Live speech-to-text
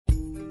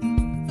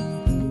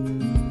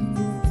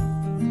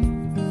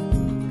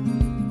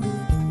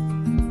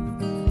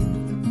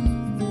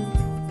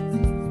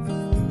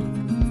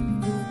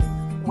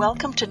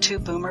Welcome to Two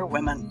Boomer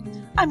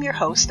Women. I'm your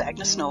host,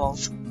 Agnes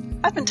Knowles.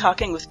 I've been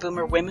talking with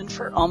boomer women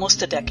for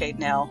almost a decade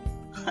now.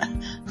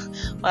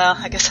 Well,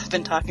 I guess I've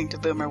been talking to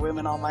boomer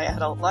women all my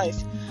adult life.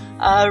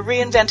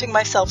 Reinventing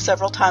myself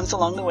several times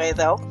along the way,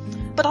 though,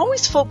 but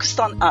always focused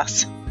on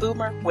us,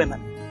 boomer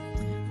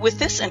women. With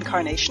this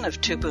incarnation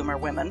of Two Boomer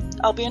Women,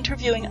 I'll be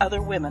interviewing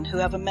other women who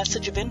have a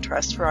message of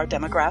interest for our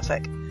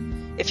demographic.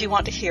 If you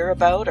want to hear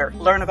about or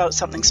learn about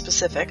something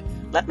specific,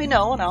 let me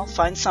know and I'll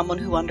find someone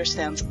who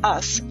understands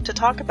us to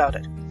talk about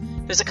it.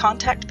 There's a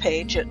contact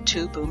page at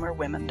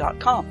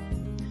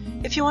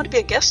twoboomerwomen.com. If you want to be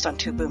a guest on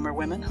Two Boomer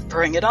Women,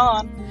 bring it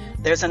on.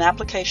 There's an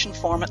application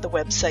form at the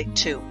website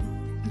too.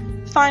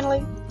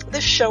 Finally,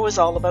 this show is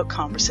all about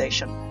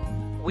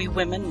conversation. We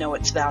women know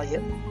its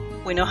value.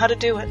 We know how to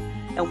do it,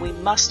 and we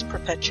must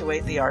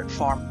perpetuate the art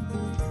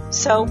form.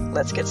 So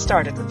let's get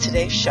started with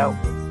today's show.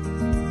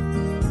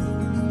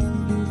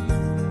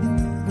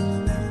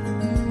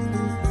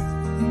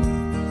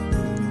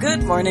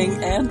 Good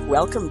morning and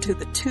welcome to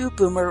the Two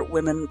Boomer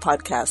Women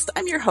podcast.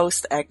 I'm your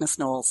host, Agnes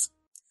Knowles.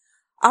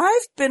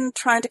 I've been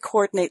trying to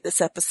coordinate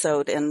this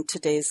episode and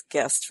today's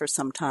guest for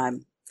some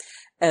time.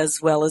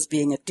 As well as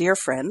being a dear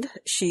friend,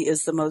 she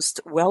is the most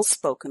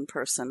well-spoken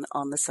person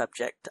on the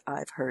subject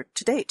I've heard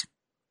to date.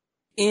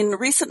 In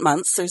recent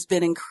months, there's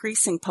been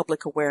increasing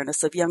public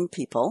awareness of young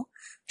people,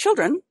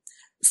 children,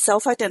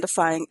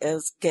 self-identifying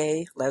as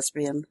gay,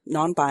 lesbian,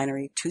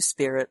 non-binary,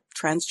 two-spirit,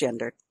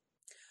 transgendered.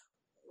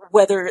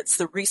 Whether it's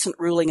the recent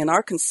ruling in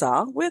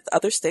Arkansas, with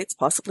other states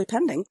possibly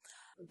pending,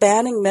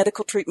 banning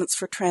medical treatments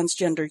for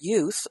transgender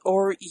youth,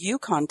 or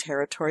Yukon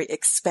Territory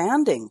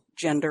expanding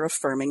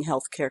gender-affirming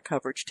healthcare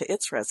coverage to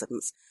its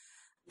residents,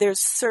 there's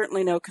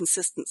certainly no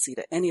consistency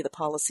to any of the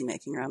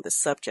policymaking around this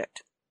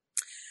subject.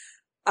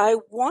 I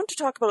want to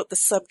talk about the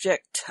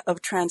subject of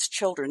trans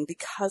children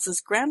because as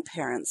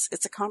grandparents,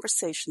 it's a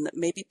conversation that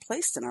may be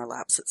placed in our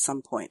laps at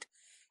some point,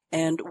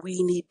 and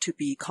we need to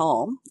be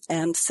calm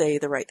and say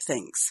the right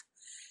things.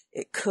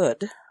 It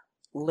could,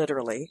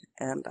 literally,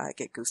 and I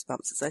get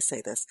goosebumps as I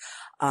say this,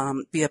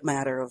 be a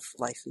matter of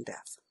life and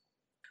death.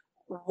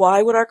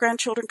 Why would our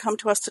grandchildren come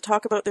to us to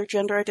talk about their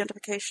gender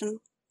identification?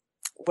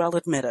 Well,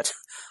 admit it.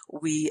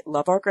 We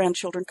love our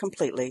grandchildren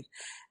completely,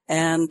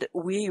 and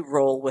we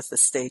roll with the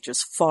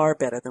stages far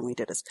better than we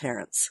did as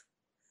parents.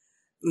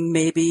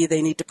 Maybe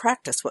they need to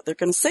practice what they're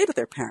going to say to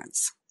their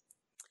parents.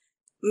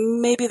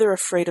 Maybe they're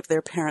afraid of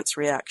their parents'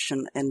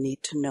 reaction and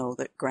need to know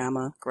that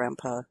Grandma,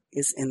 Grandpa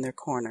is in their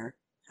corner,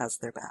 has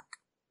their back.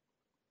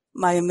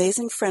 My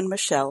amazing friend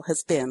Michelle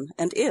has been,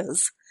 and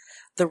is,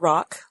 the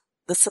rock,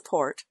 the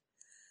support,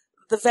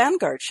 the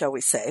vanguard, shall we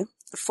say,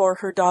 for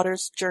her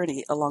daughter's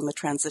journey along the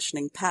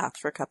transitioning path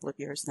for a couple of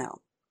years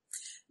now.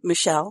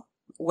 Michelle,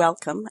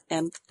 welcome,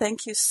 and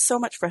thank you so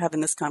much for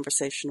having this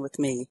conversation with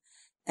me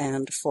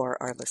and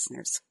for our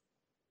listeners.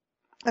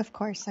 Of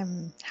course,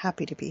 I'm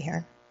happy to be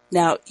here.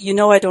 Now, you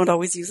know I don't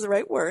always use the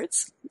right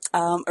words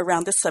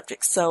around this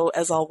subject, so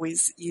as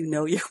always, you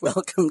know you're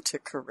welcome to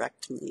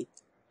correct me.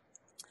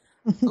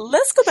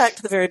 Let's go back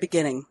to the very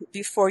beginning,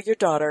 before your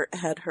daughter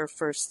had her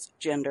first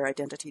gender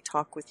identity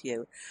talk with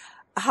you.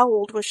 How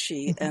old was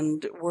she,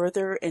 and were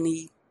there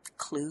any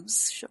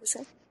clues, shall we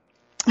say?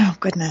 Oh,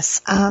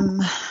 goodness.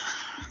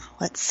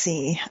 Let's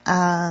see.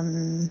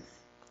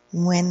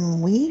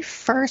 When we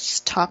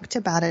first talked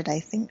about it, I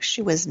think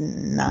she was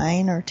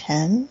 9 or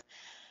 10.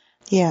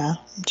 Yeah,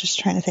 I'm just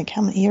trying to think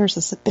how many years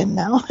has it been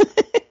now.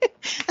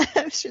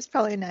 She's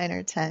probably 9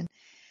 or 10.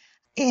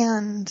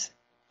 And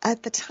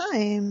at the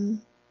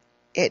time,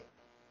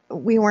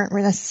 we weren't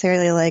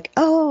necessarily like,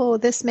 oh,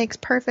 this makes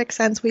perfect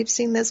sense. We've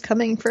seen this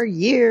coming for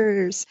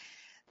years.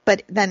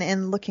 But then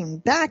in looking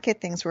back at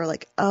things, we're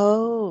like,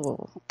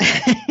 oh,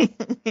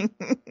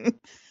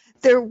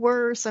 there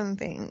were some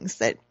things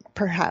that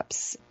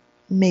perhaps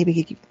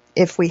maybe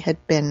if we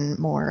had been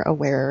more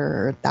aware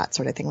or that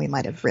sort of thing, we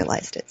might have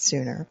realized it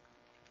sooner.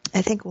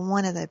 I think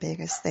one of the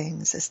biggest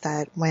things is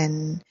that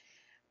when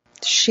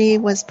she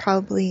was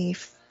probably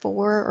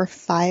 4 or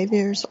 5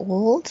 years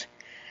old,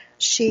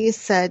 she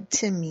said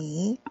to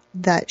me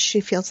that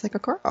she feels like a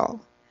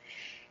girl.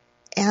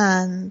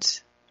 And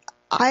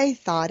I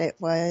thought it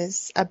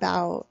was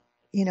about,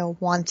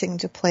 wanting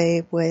to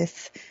play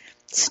with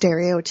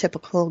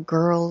stereotypical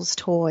girls'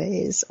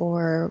 toys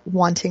or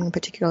wanting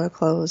particular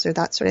clothes or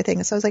that sort of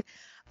thing. So I was like,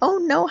 oh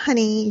no,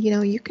 honey,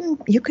 you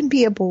can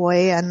be a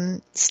boy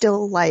and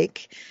still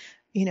like,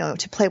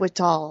 to play with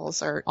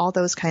dolls or all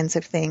those kinds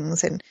of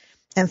things. And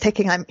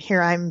thinking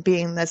I'm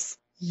being this,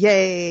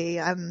 yay,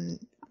 I'm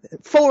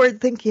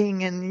forward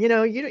thinking and,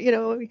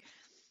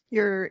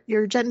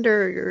 your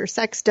gender, your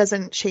sex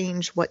doesn't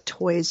change what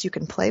toys you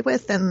can play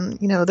with. And,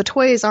 the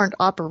toys aren't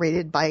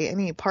operated by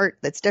any part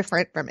that's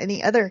different from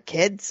any other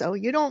kid. So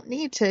you don't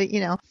need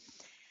to,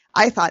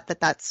 I thought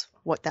that that's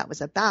what that was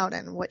about.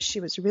 And what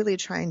she was really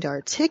trying to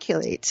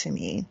articulate to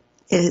me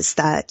is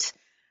that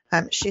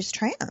she's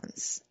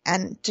trans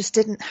and just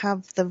didn't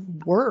have the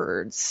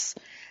words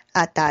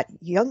at that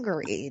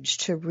younger age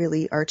to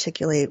really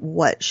articulate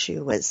what she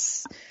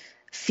was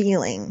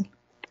feeling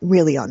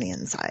really on the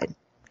inside.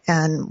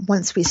 And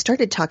once we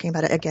started talking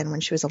about it again, when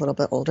she was a little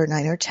bit older,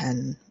 9 or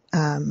 10,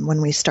 when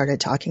we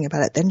started talking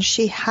about it, then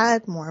she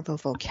had more of a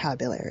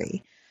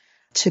vocabulary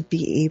to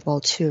be able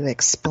to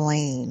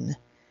explain,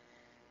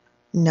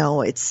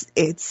 no,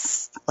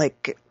 it's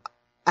like,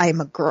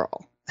 I'm a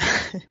girl,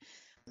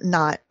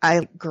 not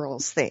I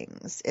girls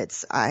things.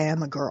 It's, I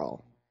am a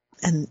girl,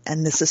 and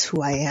this is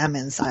who I am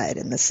inside.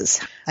 And this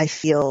is, I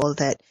feel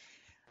that,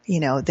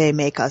 they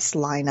make us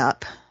line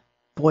up,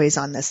 boys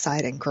on this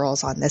side and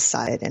girls on this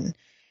side.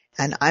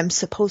 And I'm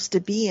supposed to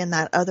be in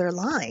that other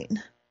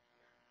line.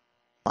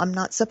 I'm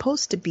not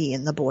supposed to be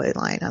in the boy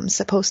line. I'm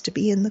supposed to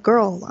be in the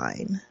girl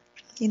line,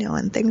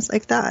 and things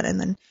like that. And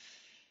then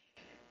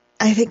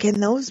I think in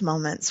those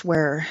moments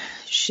where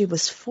she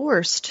was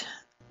forced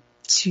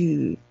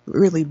to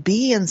really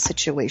be in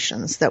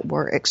situations that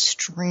were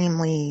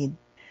extremely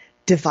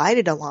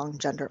divided along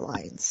gender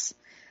lines,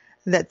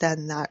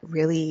 that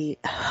really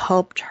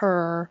helped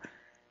her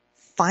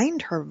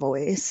find her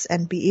voice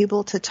and be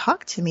able to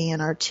talk to me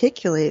and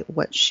articulate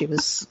what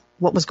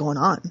was going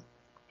on.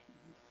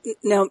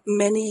 Now,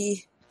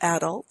 many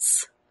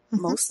adults,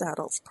 Mm-hmm. most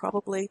adults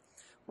probably,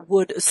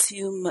 would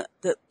assume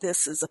that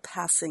this is a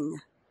passing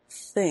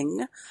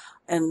thing.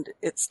 And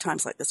it's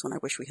times like this when I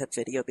wish we had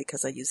video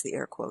because I use the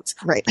air quotes.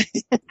 Right.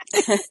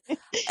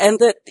 And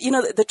that,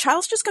 the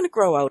child's just going to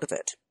grow out of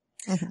it.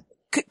 Mm-hmm.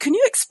 Can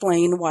you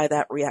explain why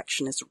that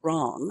reaction is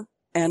wrong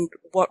and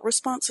what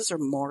responses are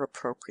more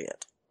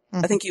appropriate?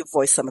 Mm-hmm. I think you've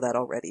voiced some of that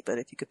already, but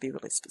if you could be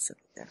really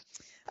specific there.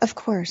 Of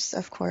course.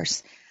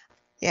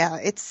 Yeah,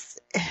 it's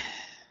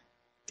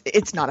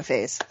not a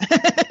phase.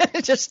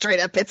 Just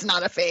straight up, it's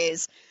not a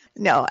phase.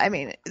 No, I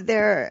mean,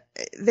 there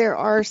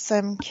are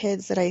some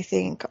kids that I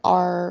think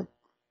are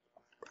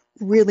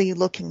really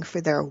looking for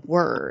their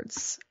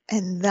words.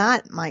 And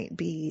that might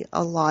be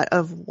a lot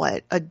of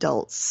what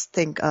adults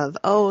think of.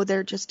 Oh,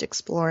 they're just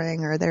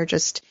exploring, or they're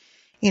just,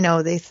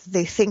 they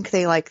think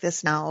they like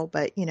this now,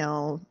 but,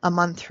 a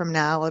month from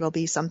now it'll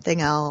be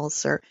something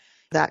else, or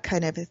that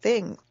kind of a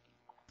thing.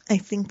 I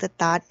think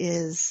that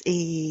is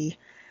a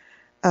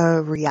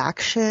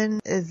reaction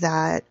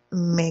that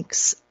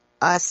makes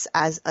us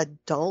as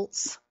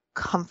adults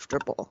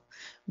comfortable.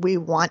 We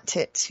want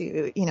it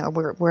to,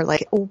 we're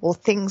like, oh, well,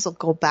 things will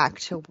go back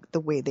to the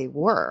way they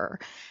were.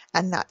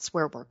 And that's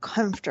where we're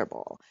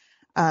comfortable.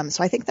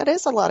 So I think that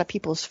is a lot of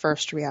people's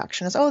first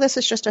reaction is, oh, this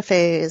is just a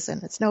phase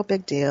and it's no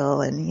big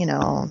deal.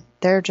 And,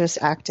 they're just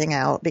acting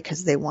out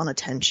because they want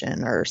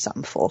attention or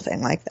some full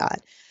thing like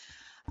that.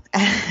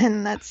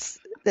 And that's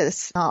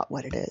not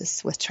what it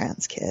is with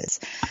trans kids.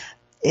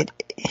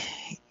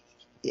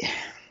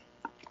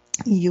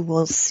 You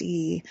will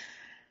see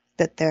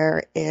that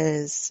there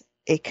is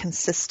a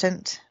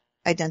consistent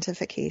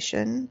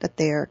identification, that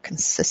they are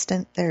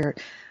consistent.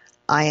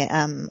 I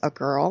am a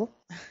girl,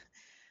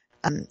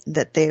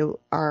 that they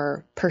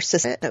are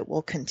persistent, that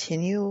will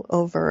continue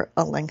over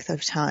a length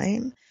of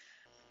time,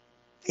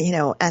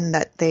 and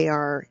that they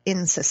are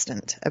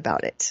insistent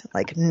about it.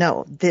 Like,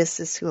 no,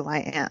 this is who I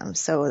am.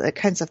 So the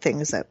kinds of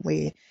things that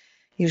we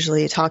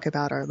usually talk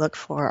about or look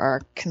for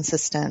are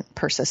consistent,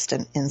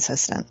 persistent,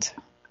 insistent,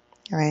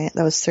 right?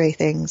 Those three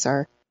things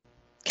are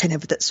kind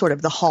of sort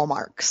of the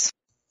hallmarks.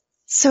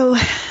 So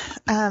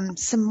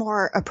some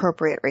more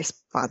appropriate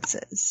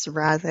responses,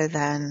 rather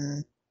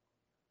than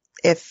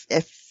if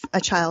a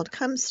child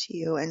comes to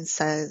you and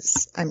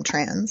says, I'm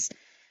trans,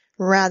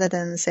 rather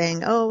than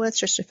saying, oh, it's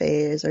just a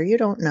phase, or you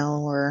don't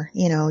know, or,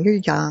 you're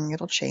young,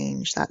 it'll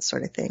change, that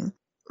sort of thing.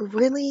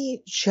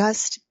 Really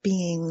just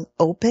being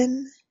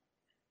open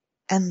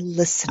and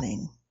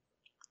listening.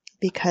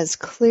 Because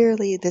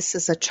clearly this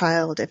is a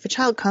child. If a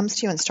child comes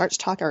to you and starts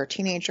talking, or a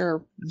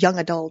teenager, young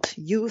adult,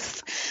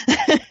 youth,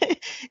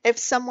 if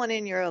someone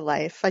in your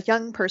life, a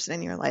young person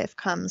in your life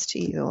comes to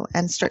you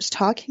and starts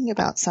talking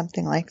about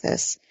something like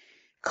this,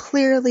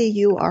 clearly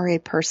you are a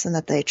person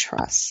that they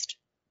trust.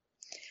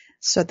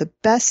 So the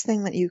best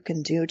thing that you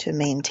can do to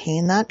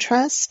maintain that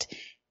trust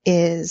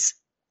is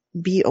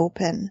be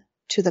open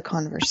to the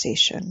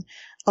conversation.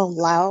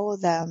 Allow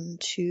them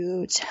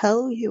to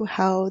tell you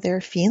how they're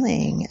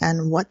feeling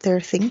and what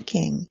they're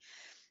thinking,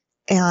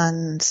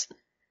 and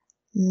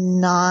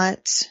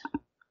not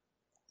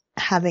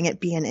having it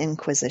be an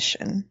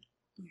inquisition.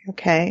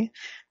 Okay?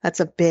 That's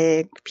a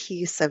big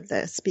piece of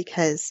this,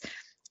 because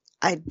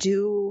I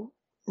do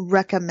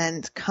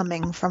recommend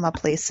coming from a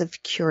place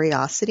of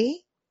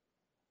curiosity.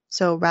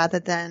 So rather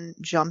than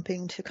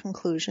jumping to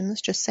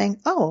conclusions, just saying,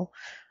 oh,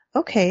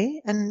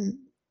 okay. And,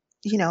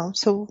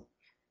 so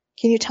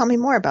can you tell me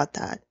more about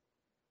that?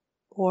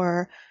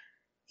 Or,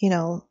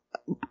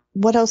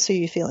 what else are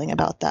you feeling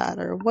about that?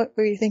 Or what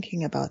were you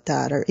thinking about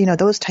that? Or,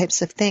 those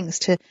types of things,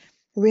 to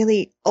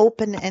really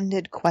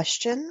open-ended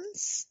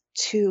questions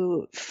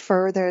to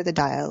further the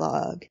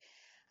dialogue,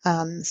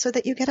 so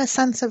that you get a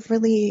sense of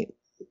really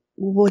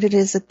what it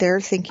is that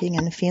they're thinking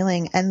and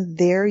feeling and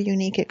their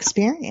unique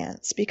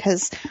experience.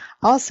 Because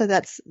also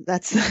that's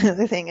the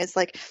other thing, is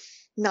like,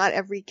 not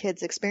every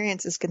kid's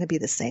experience is going to be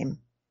the same.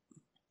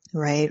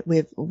 Right?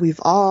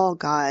 We've all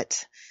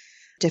got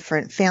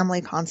different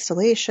family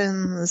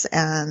constellations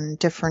and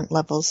different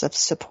levels of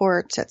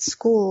support at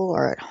school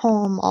or at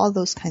home, all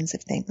those kinds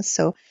of things.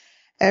 So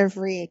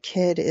every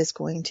kid is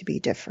going to be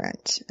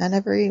different and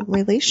every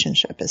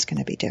relationship is going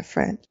to be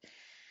different.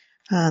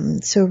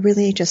 So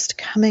really just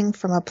coming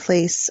from a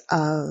place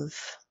of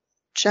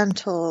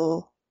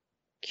gentle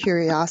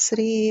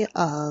curiosity,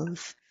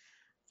 of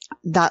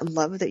that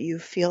love that you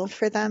feel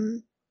for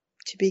them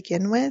to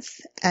begin with,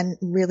 and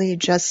really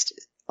just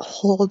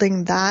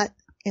holding that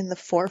in the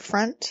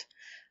forefront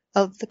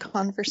of the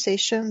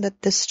conversation,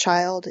 that this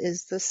child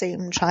is the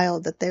same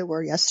child that they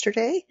were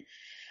yesterday,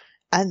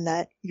 and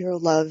that your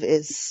love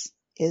is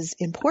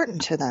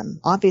important to them,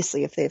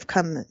 obviously, if they've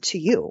come to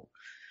you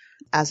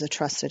as a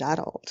trusted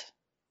adult.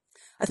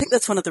 I think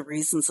that's one of the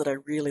reasons that I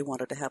really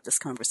wanted to have this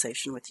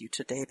conversation with you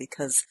today,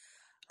 because,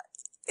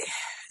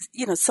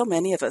 so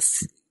many of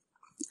us,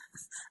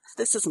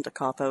 this isn't a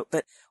cop-out,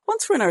 but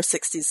once we're in our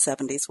 60s,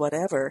 70s,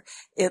 whatever,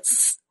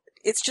 it's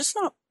just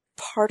not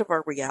part of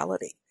our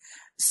reality.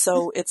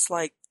 So it's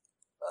like,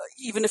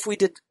 even if we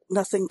did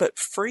nothing but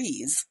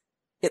freeze,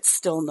 it's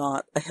still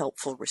not a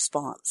helpful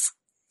response.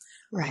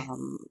 Right.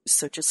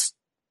 So just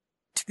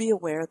to be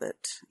aware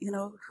that,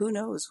 who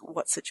knows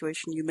what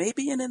situation you may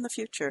be in the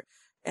future,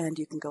 and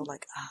you can go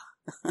like,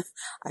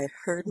 I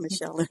heard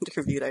Michelle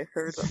interviewed, I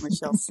heard what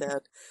Michelle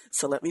said,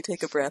 so let me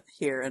take a breath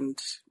here and,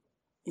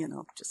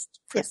 just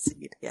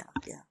proceed. Yeah.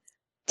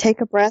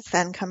 Take a breath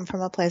and come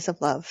from a place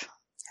of love.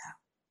 Yeah.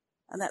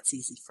 And that's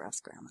easy for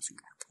us grandmas and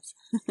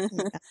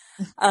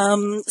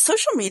grandpas.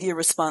 Social media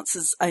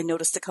responses, I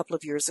noticed a couple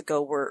of years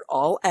ago, were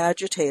all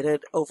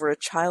agitated over a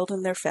child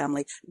and their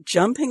family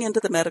jumping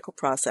into the medical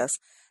process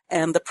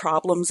and the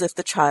problems if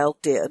the child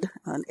did,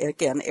 and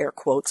again, air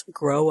quotes,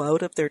 grow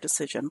out of their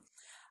decision.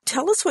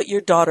 Tell us what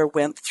your daughter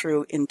went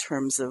through in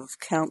terms of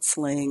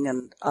counseling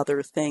and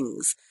other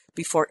things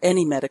before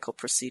any medical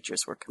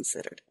procedures were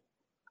considered.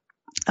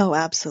 Oh,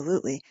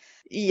 absolutely.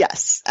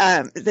 Yes.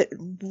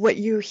 What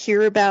you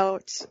hear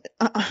about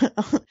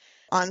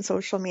on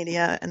social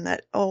media, and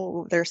that,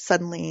 they're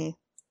suddenly,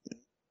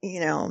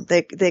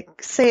 they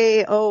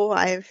say,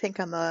 I think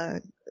I'm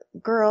a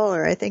girl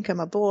or I think I'm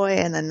a boy.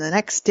 And then the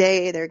next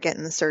day they're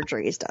getting the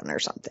surgeries done or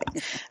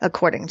something,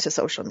 according to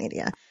social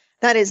media.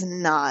 That is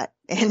not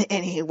in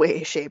any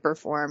way, shape, or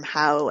form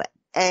how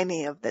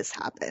any of this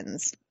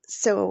happens.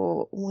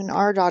 So when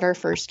our daughter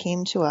first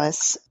came to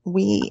us,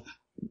 we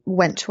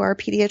went to our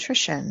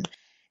pediatrician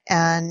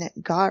and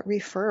got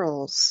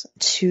referrals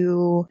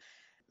to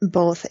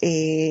both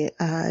a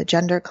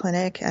gender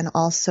clinic and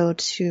also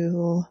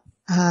to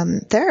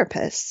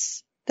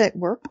therapists that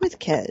work with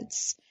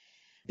kids,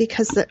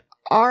 because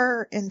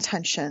our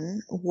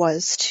intention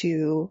was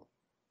to,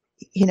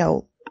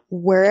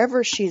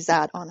 wherever she's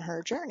at on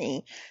her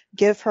journey,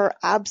 give her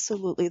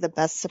absolutely the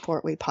best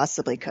support we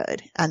possibly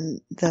could, and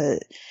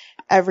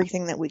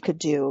everything that we could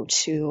do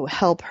to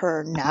help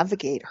her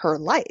navigate her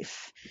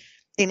life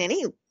in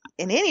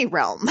any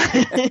realm,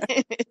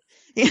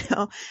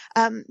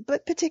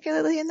 but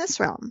particularly in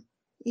this realm,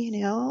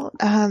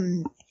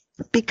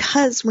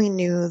 because we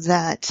knew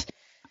that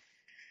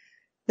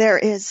there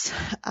is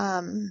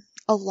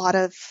a lot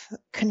of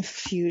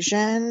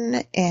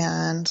confusion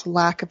and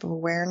lack of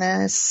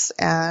awareness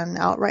and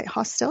outright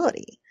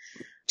hostility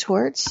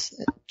towards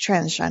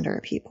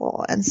transgender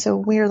people. And so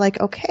we're like,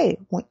 okay,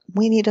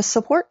 we need a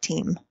support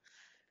team,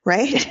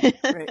 right?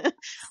 Right.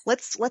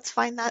 Let's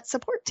find that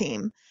support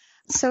team.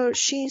 So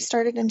she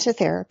started into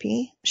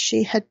therapy.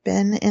 She had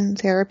been in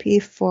therapy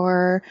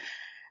for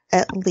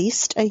at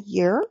least a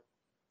year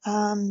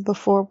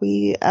before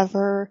we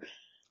ever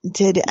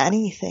did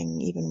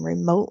anything even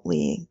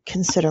remotely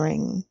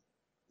considering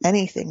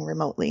anything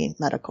remotely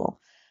medical.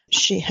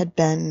 She had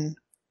been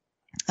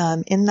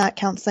in that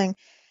counseling.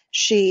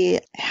 She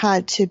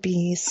had to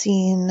be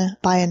seen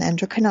by an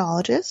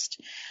endocrinologist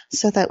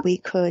so that we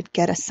could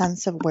get a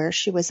sense of where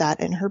she was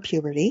at in her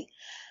puberty,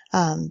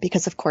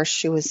 because of course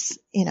she was,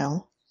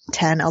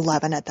 10,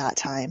 11 at that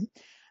time.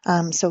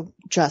 So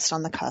just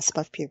on the cusp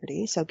of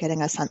puberty. So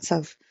getting a sense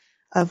of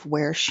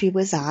where she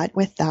was at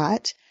with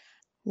that.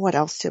 What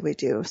else did we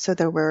do? So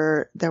there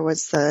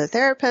was the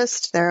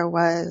therapist, there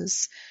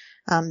was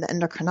the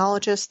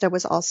endocrinologist, there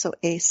was also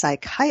a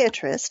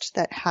psychiatrist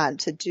that had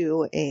to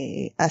do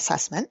a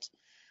assessment,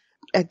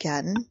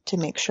 again, to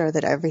make sure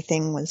that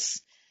everything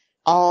was,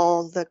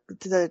 all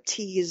the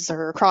T's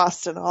are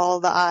crossed and all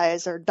the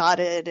I's are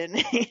dotted,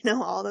 and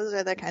all those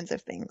other kinds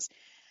of things.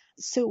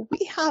 So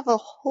we have a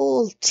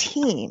whole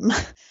team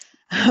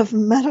of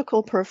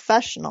medical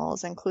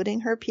professionals,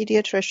 including her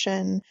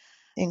pediatrician,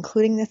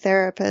 including the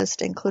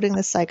therapist, including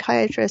the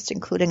psychiatrist,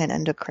 including an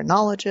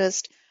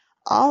endocrinologist,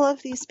 all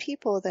of these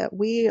people that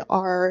we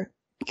are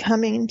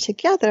coming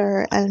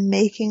together and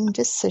making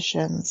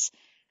decisions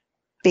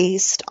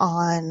based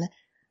on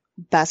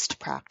best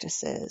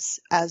practices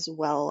as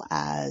well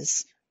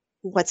as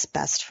what's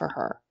best for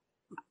her.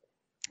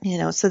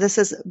 So this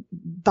is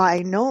by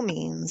no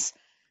means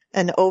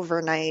an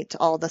overnight,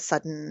 all of a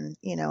sudden,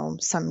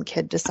 some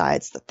kid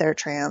decides that they're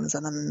trans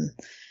and then,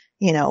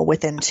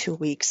 within 2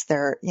 weeks,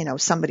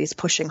 somebody's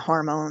pushing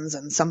hormones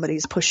and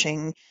somebody's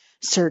pushing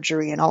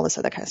surgery and all this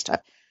other kind of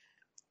stuff.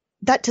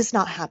 That does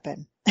not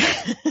happen.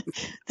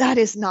 That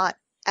is not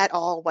at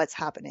all what's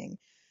happening.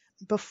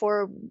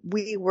 Before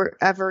we were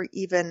ever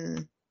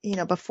even,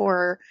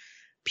 before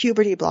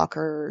puberty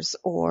blockers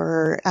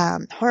or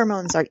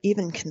hormones are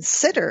even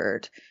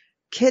considered,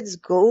 kids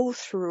go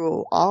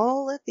through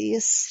all of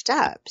these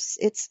steps.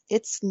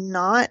 It's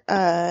not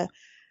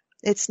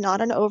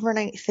an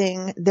overnight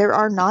thing. There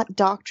are not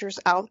doctors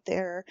out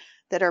there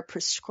that are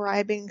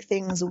prescribing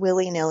things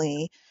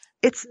willy-nilly.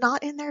 It's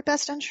not in their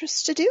best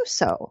interest to do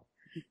so.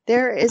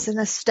 There is an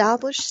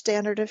established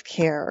standard of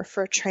care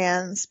for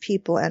trans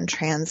people and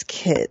trans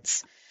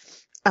kids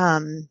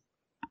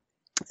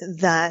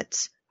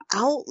that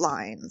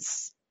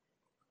outlines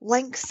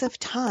lengths of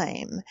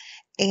time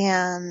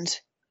and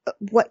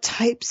what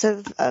types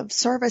of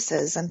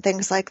services and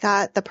things like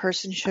that the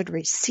person should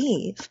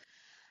receive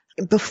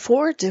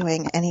before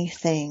doing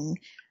anything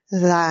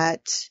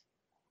that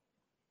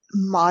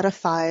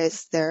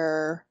modifies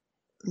their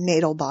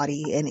natal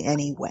body in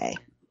any way,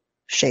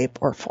 shape,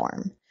 or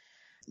form.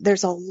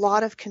 There's a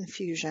lot of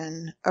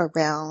confusion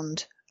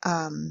around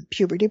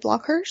puberty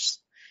blockers.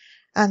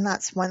 And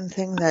that's one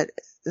thing that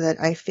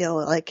I feel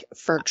like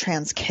for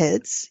trans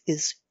kids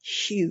is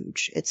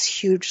huge. It's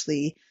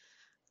hugely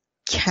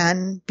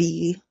can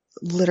be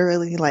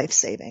literally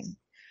life-saving.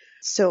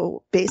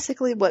 So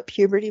basically what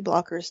puberty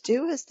blockers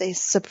do is they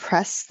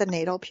suppress the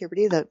natal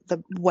puberty,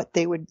 what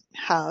they would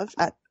have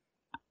at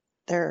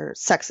their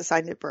sex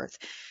assigned at birth.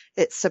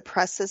 It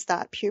suppresses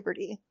that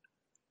puberty.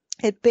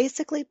 It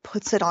basically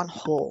puts it on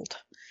hold.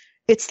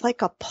 It's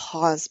like a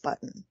pause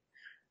button.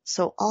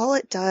 So all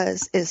it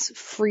does is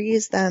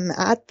freeze them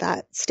at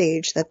that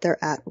stage that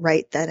they're at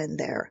right then and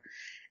there.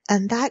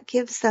 And that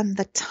gives them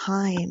the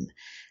time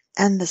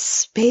and the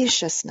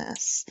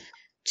spaciousness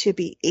to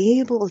be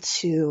able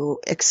to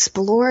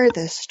explore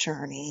this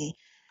journey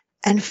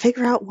and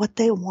figure out what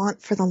they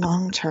want for the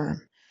long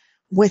term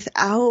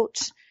without,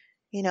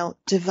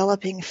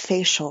 developing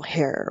facial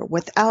hair,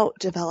 without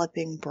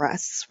developing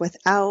breasts,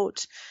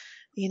 without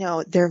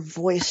their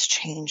voice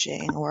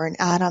changing or an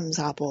Adam's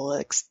apple,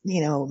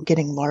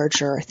 getting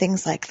larger,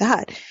 things like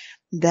that,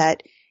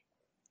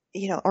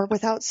 or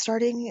without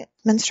starting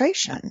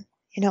menstruation.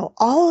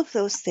 All of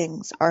those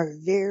things are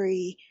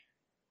very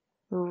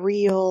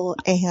real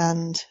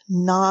and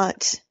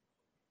not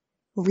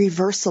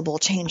reversible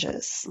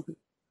changes,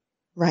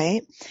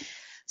 right?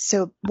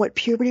 So what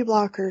puberty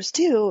blockers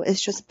do is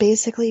just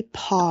basically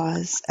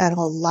pause and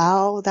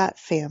allow that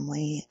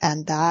family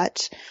and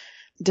that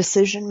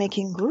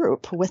decision-making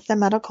group with the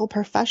medical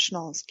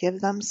professionals,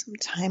 give them some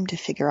time to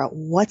figure out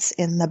what's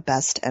in the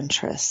best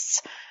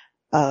interests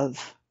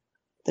of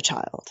the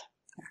child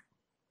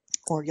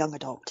or young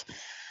adult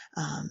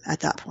at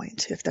that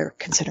point, if they're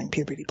considering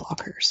puberty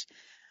blockers.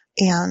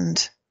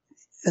 And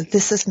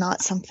this is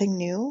not something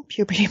new.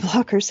 Puberty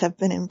blockers have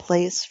been in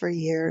place for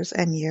years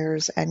and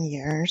years and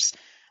years.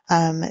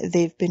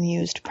 They've been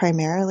used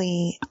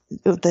primarily,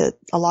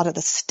 a lot of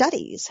the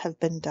studies have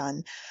been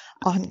done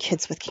on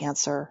kids with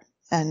cancer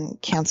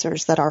and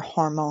cancers that are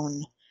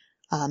hormone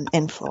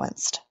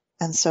influenced.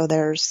 And so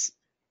there's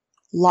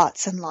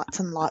lots and lots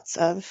and lots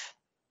of,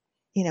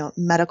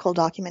 medical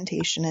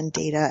documentation and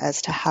data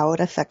as to how it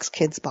affects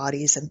kids'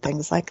 bodies and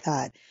things like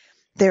that.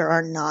 There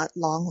are not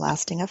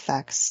long-lasting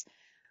effects.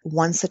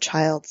 Once a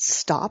child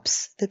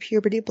stops the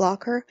puberty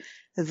blocker,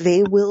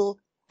 they will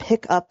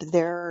pick up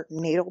their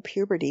natal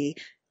puberty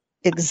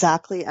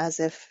exactly as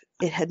if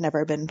it had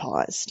never been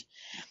paused.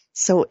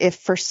 So if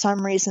for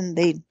some reason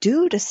they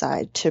do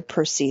decide to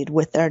proceed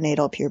with their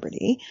natal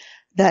puberty,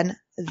 then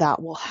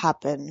that will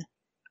happen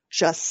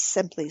just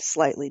simply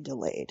slightly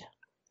delayed,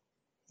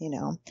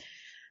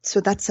 So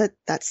that's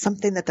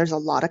something that there's a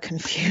lot of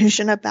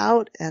confusion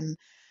about, and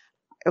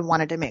I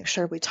wanted to make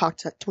sure we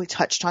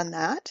touched on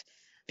that,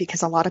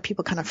 because a lot of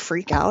people kind of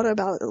freak out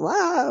about,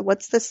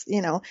 what's this,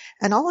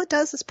 and all it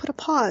does is put a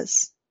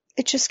pause.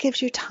 It just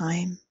gives you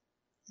time.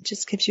 It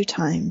just gives you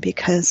time,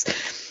 because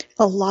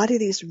a lot of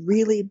these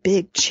really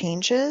big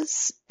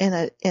changes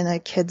in a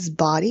kid's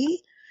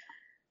body,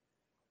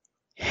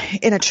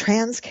 in a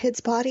trans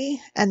kid's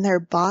body, and their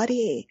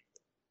body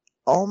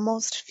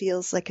almost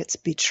feels like it's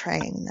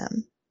betraying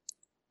them.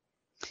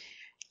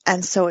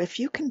 And so if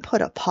you can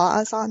put a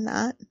pause on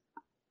that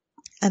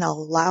and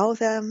allow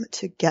them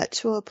to get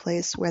to a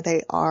place where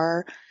they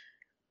are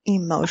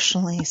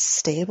emotionally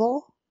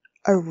stable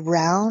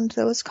around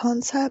those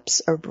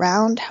concepts,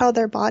 around how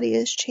their body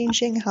is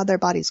changing, how their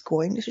body's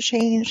going to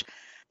change,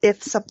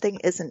 if something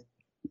isn't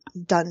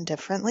done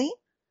differently,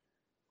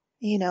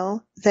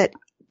 that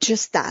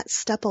just that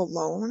step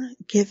alone,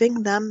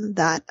 giving them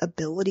that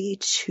ability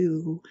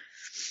to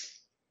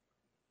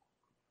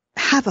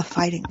have a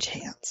fighting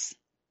chance,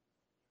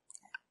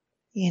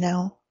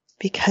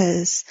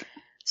 because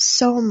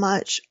so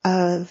much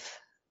of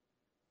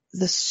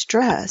the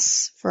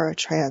stress for a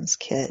trans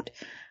kid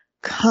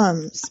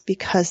comes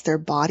because their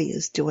body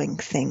is doing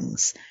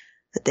things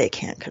that they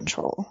can't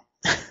control,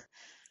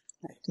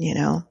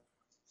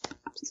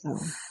 So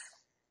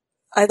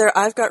Either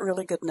I've got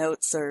really good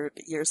notes or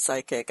you're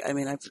psychic. I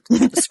mean, I've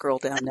got to scroll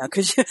down now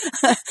because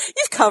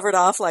you've covered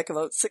off like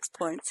about 6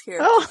 points here.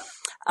 oh,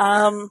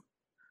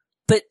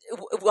 But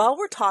while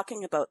we're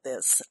talking about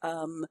this,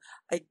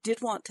 I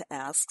did want to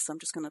ask, so I'm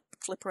just going to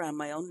flip around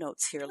my own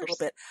notes here a little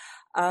bit.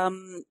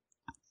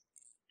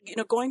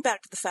 Going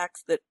back to the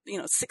fact that,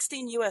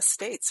 16 U.S.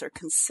 states are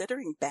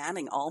considering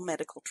banning all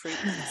medical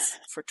treatments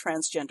for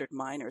transgendered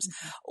minors.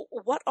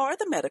 What are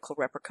the medical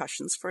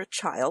repercussions for a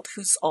child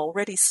who's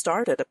already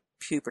started a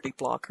puberty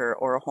blocker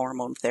or a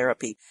hormone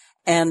therapy?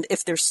 And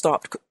if they're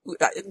stopped,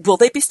 will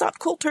they be stopped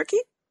cold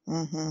turkey?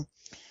 mm-hmm.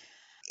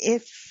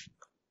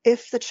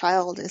 If the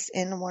child is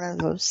in one of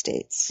those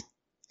states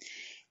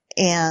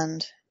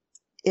and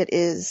it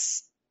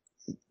is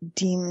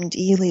deemed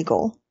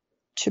illegal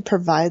to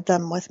provide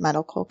them with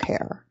medical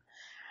care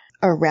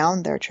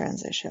around their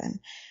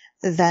transition,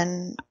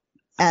 then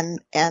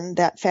and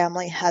that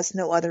family has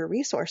no other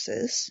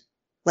resources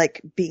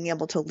like being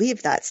able to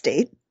leave that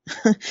state,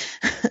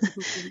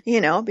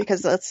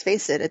 because let's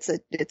face it,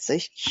 it's a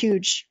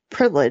huge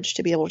privilege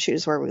to be able to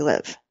choose where we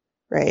live,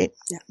 right?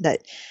 Yeah. That,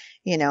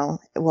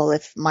 well,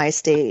 if my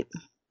state,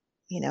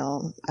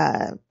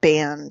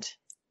 banned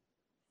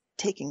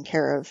taking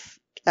care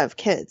of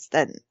kids,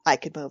 then I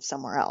could move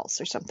somewhere else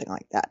or something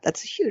like that.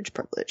 That's a huge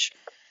privilege.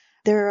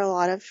 There are a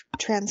lot of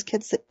trans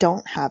kids that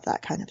don't have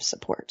that kind of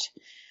support,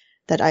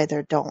 that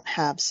either don't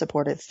have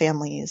supportive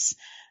families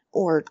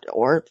or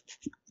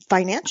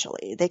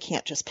financially, they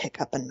can't just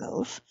pick up and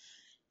move,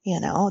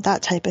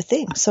 that type of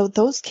thing. So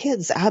those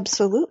kids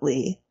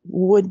absolutely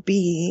would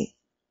be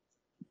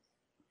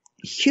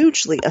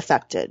hugely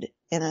affected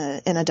in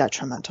a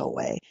detrimental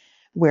way,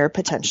 where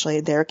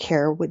potentially their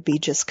care would be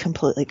just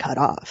completely cut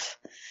off.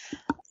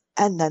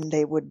 And then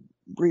they would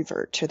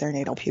revert to their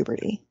natal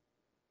puberty.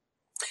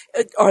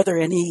 Are there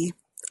any,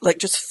 like,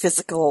 just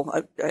physical,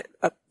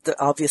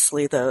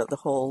 obviously the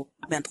whole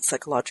mental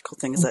psychological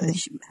thing is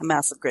Mm-hmm. a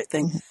massive, great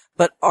thing, Mm-hmm.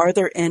 but are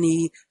there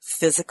any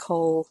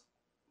physical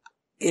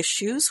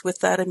issues with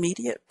that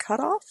immediate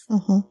cutoff?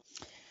 Mm-hmm.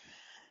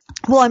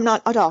 Well, I'm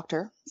not a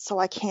doctor, so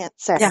I can't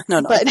say. Yeah,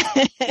 no. But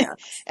Yeah.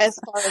 as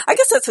far as I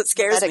guess that's what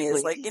scares me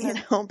is medically,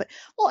 like, but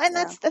and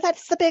yeah.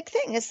 that's the big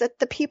thing, is that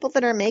the people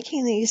that are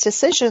making these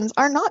decisions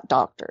are not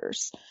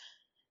doctors.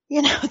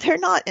 They're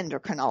not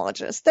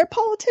endocrinologists, they're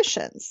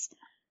politicians.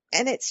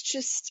 And it's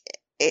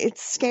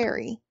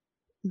scary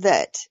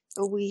that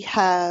we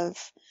have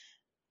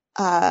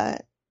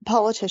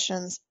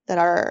politicians that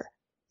are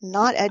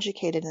not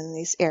educated in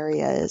these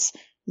areas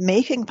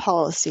making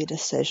policy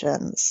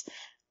decisions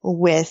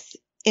with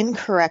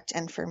incorrect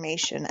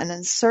information and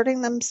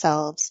inserting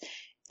themselves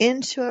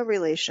into a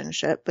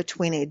relationship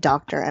between a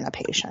doctor and a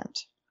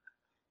patient.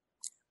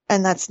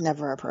 And that's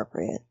never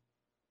appropriate.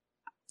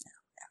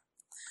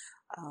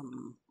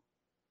 I'm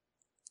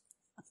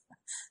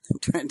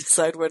trying to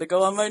decide where to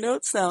go on my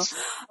notes now.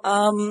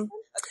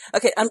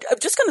 Okay, I'm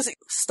just going to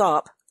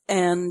stop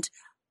and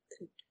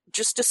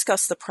just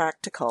discuss the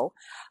practical.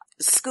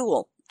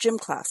 School, gym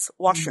class,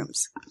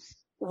 washrooms.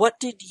 What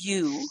did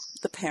you,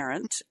 the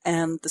parent,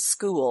 and the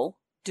school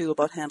do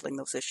about handling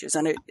those issues?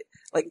 And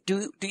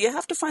do you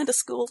have to find a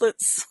school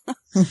that's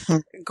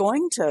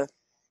going to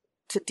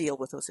deal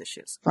with those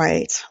issues?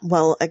 Right.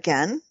 Well,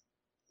 again,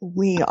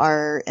 we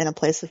are in a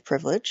place of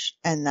privilege,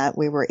 and that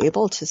we were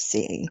able to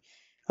see,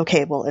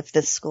 okay, well, if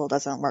this school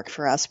doesn't work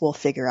for us, we'll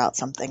figure out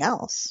something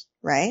else,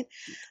 right?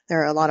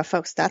 There are a lot of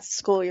folks, that's the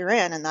school you're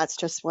in, and that's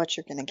just what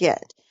you're going to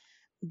get.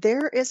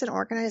 There is an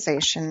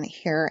organization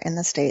here in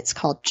the States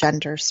called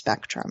Gender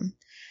Spectrum.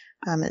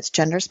 It's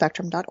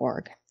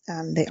genderspectrum.org.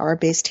 They are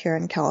based here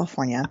in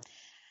California,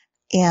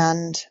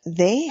 and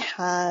they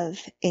have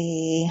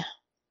a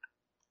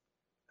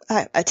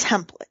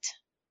template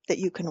that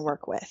you can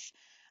work with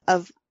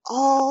of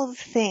all the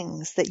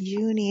things that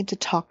you need to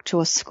talk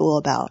to a school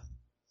about,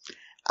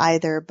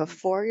 either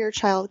before your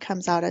child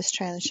comes out as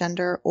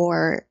transgender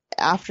or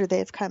after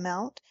they've come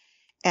out,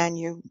 and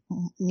you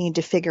need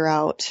to figure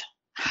out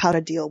how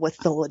to deal with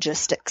the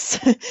logistics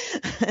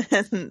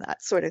and that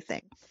sort of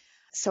thing.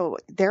 So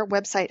their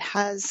website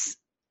has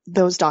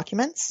those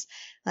documents.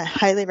 I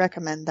highly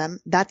recommend them.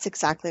 That's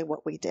exactly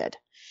what we did.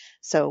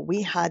 So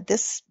we had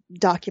this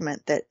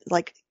document that,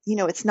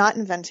 it's not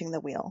inventing the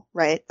wheel,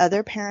 right?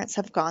 Other parents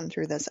have gone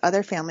through this.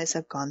 Other families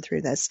have gone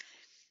through this.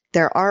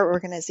 There are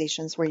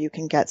organizations where you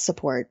can get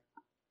support.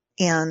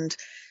 And,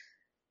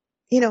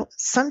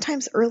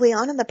 sometimes early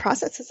on in the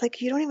process, it's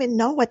like you don't even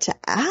know what to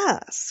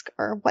ask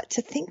or what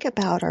to think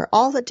about, or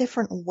all the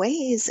different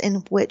ways in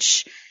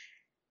which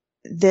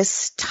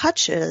this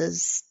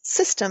touches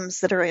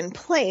systems that are in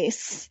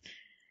place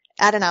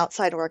at an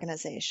outside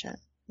organization,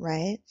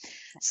 right?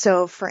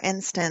 So, for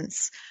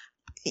instance,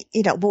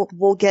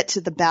 we'll get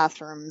to the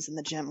bathrooms and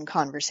the gym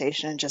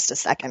conversation in just a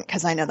second,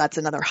 because I know that's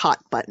another hot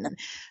button.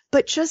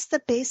 But just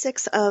the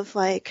basics of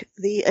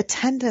the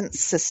attendance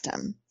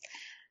system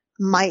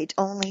might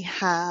only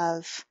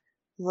have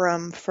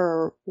room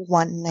for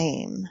one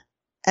name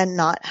and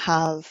not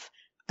have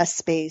a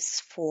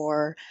space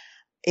for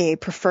a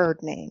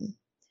preferred name,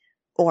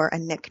 or a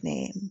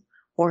nickname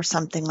or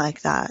something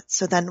like that.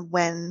 So then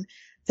when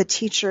the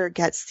teacher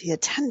gets the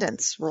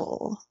attendance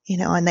roll,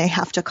 and they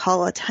have to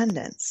call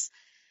attendance,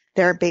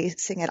 they're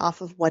basing it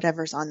off of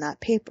whatever's on that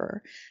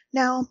paper.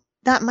 Now,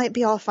 that might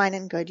be all fine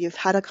and good. You've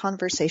had a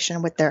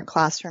conversation with their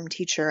classroom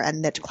teacher,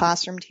 and the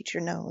classroom teacher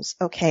knows,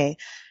 okay,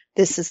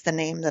 this is the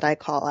name that I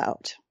call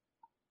out.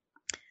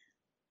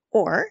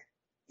 Or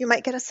you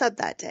might get a sub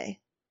that day,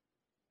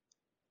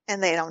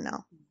 and they don't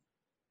know,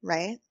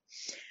 right?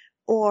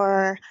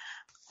 Or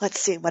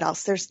let's see what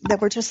else. There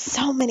were just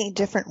so many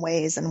different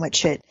ways in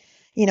which it,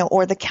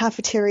 or the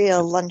cafeteria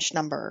lunch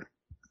number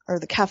or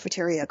the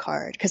cafeteria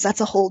card, because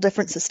that's a whole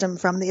different system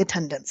from the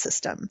attendance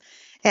system.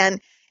 And,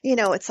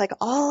 it's like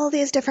all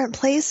these different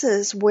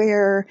places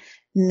where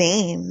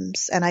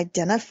names and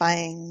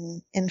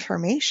identifying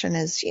information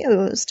is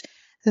used,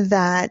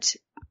 that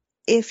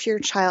if your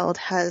child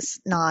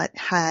has not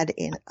had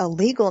a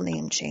legal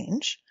name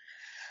change,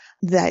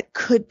 that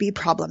could be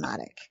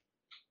problematic,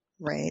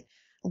 right?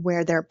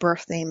 Where their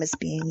birth name is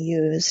being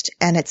used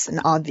and it's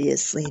an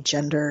obviously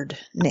gendered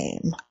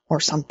name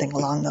or something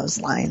along those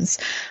lines,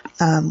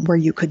 where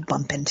you could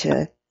bump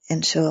into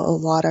a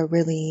lot of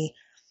really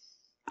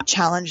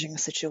challenging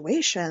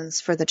situations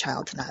for the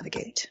child to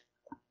navigate.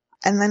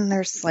 And then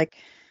there's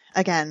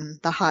again,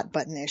 the hot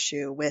button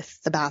issue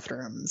with the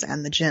bathrooms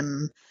and the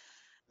gym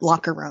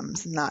locker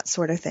rooms and that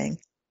sort of thing.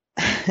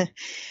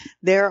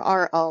 There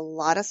are a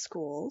lot of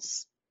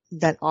schools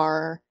that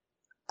are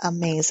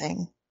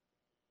amazing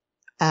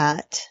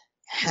at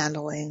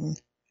handling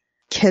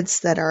kids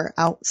that are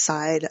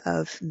outside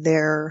of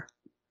their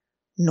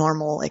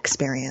normal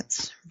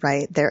experience,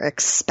 right? Their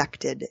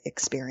expected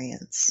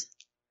experience.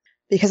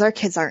 Because our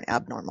kids aren't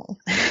abnormal.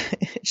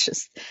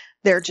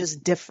 They're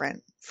just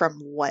different from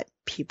what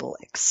people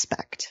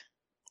expect,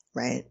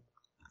 right?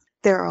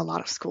 There are a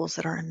lot of schools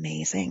that are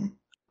amazing.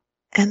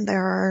 And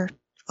there are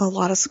a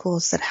lot of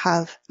schools that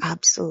have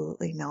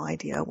absolutely no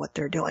idea what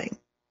they're doing.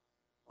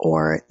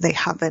 Or they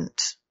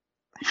haven't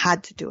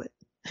had to do it.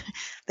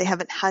 They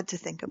haven't had to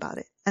think about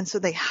it. And so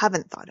they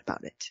haven't thought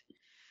about it.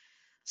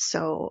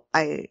 So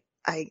I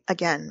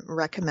again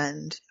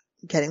recommend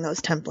getting those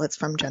templates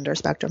from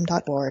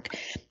genderspectrum.org.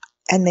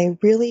 And they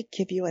really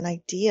give you an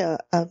idea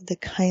of the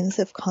kinds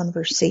of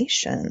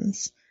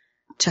conversations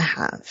to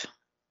have.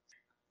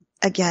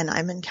 Again,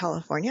 I'm in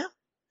California,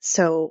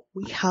 so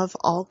we have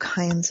all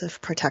kinds of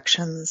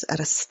protections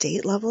at a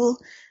state level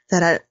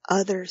that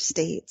other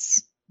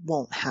states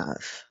won't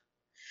have,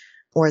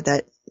 or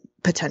that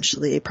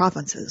potentially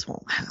provinces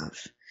won't have.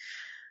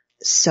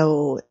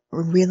 So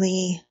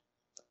really,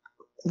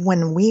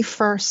 when we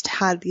first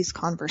had these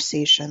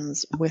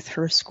conversations with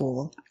her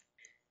school,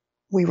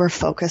 we were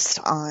focused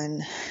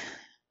on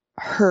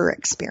her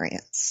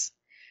experience.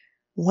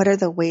 What are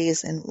the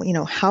ways, and,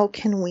 how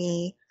can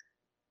we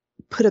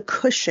put a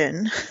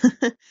cushion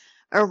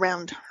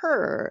around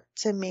her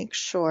to make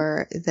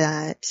sure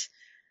that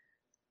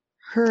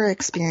her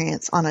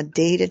experience on a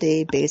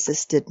day-to-day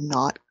basis did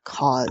not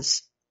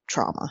cause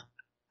trauma.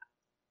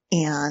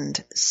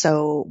 And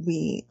so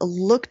we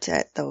looked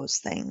at those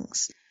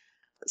things.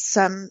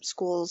 Some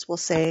schools will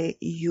say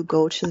you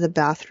go to the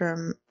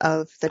bathroom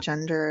of the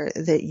gender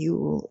that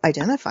you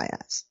identify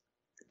as.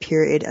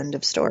 Period. End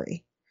of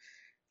story.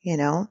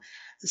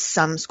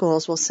 Some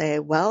schools will say,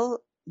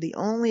 well, the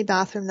only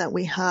bathroom that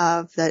we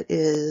have that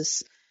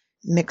is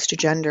mixed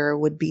gender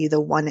would be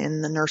the one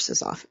in the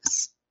nurse's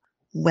office.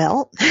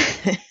 Well,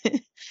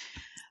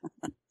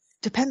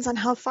 depends on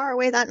how far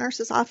away that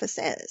nurse's office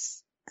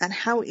is and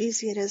how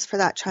easy it is for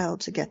that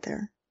child to get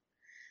there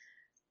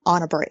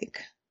on a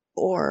break,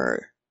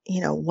 or,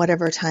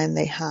 whatever time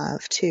they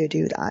have to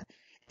do that.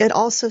 It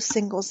also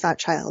singles that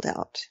child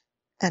out,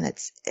 and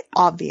it's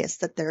obvious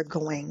that they're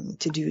going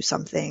to do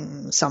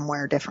something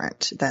somewhere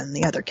different than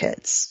the other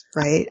kids,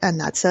 right?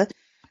 And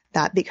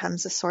that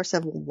becomes a source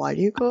of, why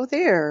do you go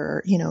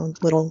there?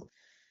 Little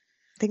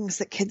things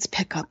that kids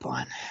pick up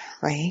on,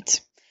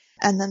 right?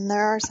 And then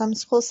there are some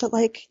schools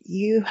that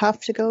you have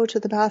to go to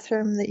the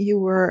bathroom that you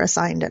were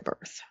assigned at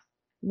birth,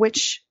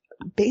 which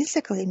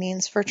basically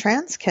means for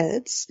trans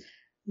kids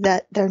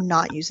that they're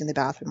not using the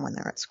bathroom when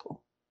they're at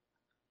school.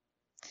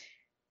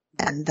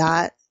 And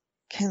that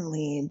can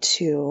lead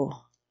to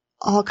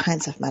all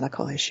kinds of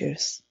medical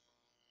issues,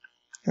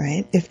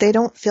 right? If they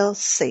don't feel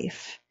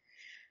safe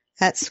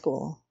at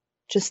school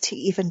just to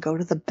even go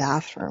to the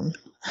bathroom,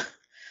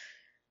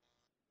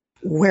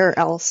 where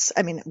else?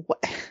 I mean,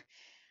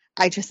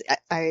 I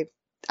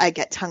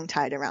get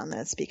tongue-tied around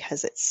this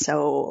because it's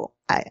so,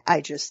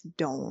 I just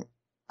don't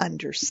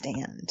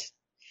understand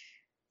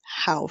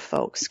how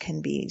folks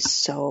can be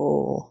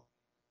so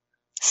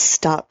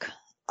stuck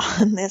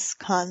on this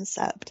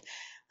concept.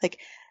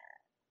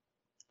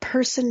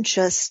 Person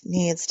just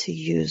needs to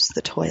use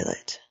the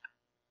toilet.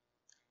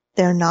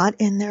 They're not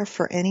in there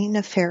for any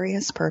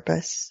nefarious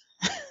purpose.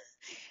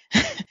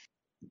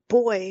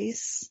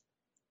 Boys,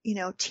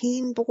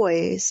 teen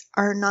boys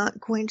are not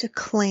going to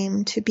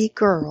claim to be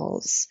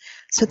girls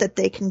so that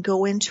they can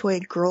go into a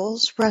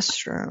girl's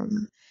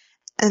restroom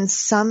and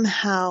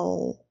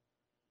somehow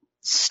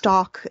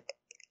stalk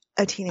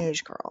a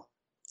teenage girl.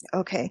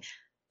 Okay.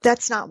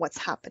 That's not what's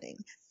happening.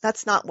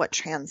 That's not what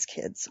trans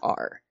kids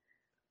are.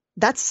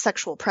 That's a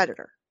sexual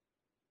predator.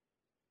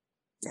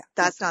 Yeah.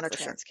 That's not a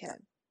trans kid.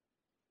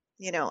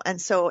 You know, and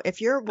so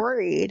if you're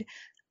worried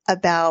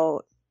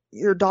about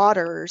your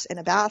daughters in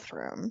a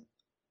bathroom,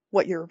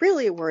 what you're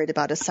really worried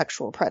about is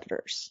sexual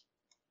predators.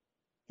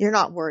 You're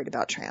not worried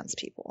about trans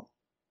people.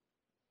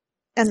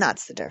 And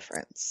that's the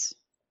difference.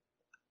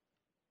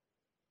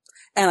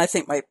 And I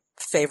think my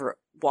favorite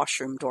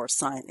washroom door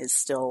sign is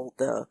still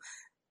the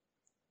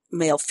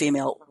male,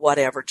 female,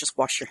 whatever, just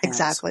wash your hands.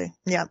 Exactly.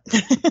 Yeah.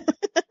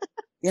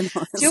 You know,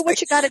 do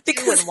what you got to do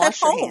and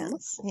wash your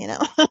hands, you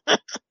know.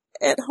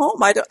 At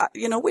home,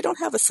 we don't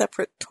have a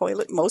separate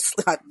toilet.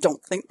 Mostly, I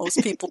don't think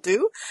most people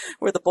do,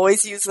 where the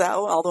boys use that,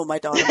 although my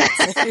daughter might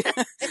say.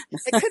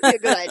 It could be a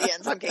good idea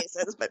in some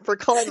cases, but for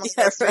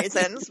cleanliness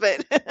reasons,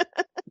 but.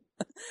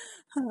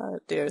 Oh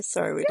dear,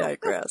 sorry, we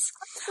digress.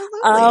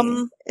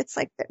 Absolutely. It's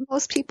like that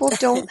most people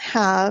don't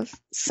have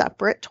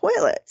separate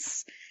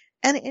toilets.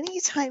 And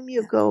anytime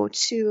you go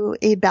to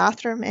a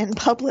bathroom in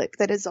public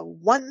that is a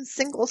one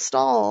single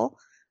stall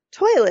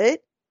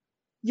toilet,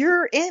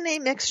 you're in a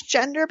mixed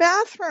gender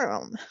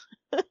bathroom.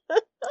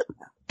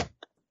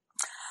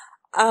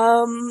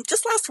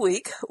 Just last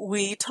week,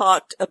 we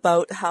talked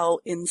about how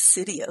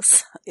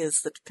insidious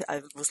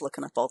I was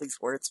looking up all these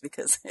words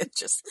because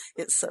it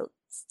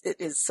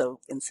is so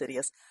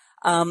insidious.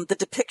 The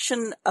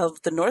depiction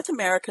of the North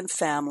American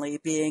family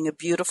being a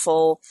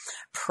beautiful,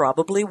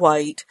 probably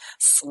white,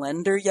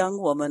 slender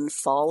young woman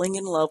falling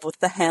in love with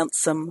the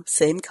handsome,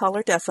 same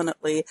color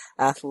definitely,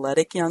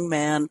 athletic young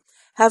man,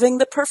 having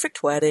the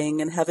perfect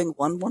wedding and having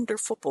one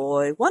wonderful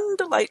boy, one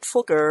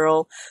delightful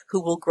girl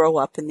who will grow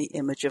up in the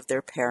image of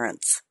their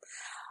parents.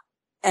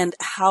 And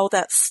how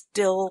that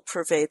still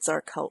pervades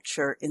our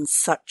culture in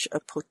such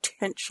a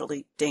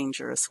potentially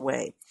dangerous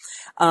way.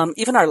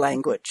 Even our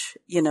language,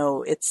 you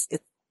know,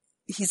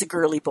 he's a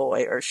girly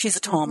boy or she's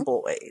a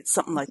tomboy,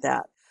 something like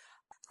that.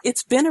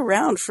 It's been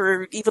around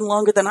for even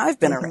longer than I've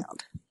been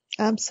around.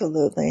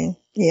 Absolutely.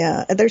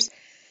 Yeah. There's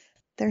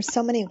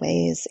so many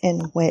ways in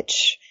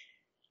which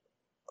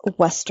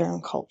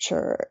Western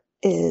culture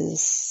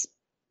is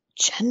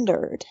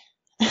gendered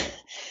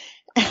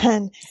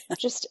and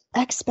just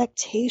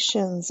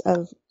expectations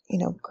of, you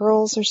know,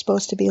 girls are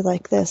supposed to be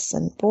like this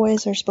and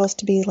boys are supposed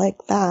to be like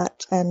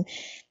that. And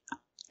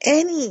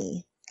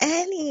any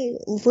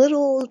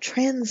little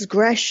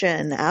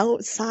transgression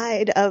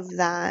outside of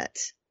that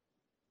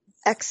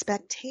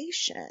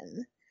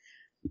expectation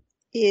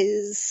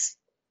is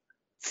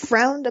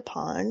frowned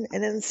upon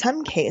and in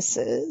some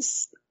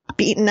cases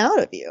beaten out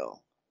of you.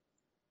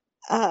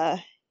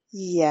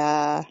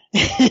 Yeah.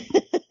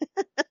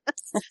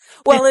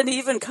 Well, it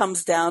even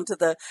comes down to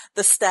the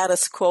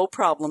status quo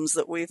problems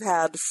that we've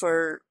had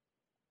for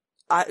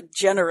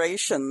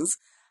generations,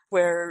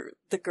 where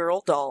the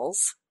girl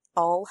dolls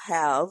all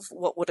have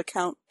what would work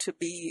out to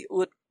be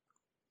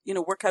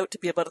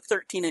about a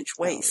 13-inch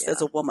waist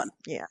as a woman.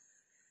 Yeah.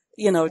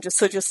 You know,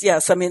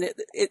 yes. I mean,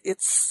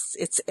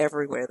 it's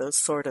everywhere. Those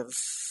sort of,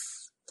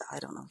 I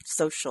don't know,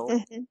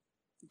 social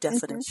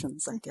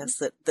definitions, I guess,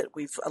 that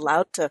we've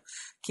allowed to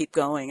keep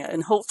going,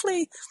 and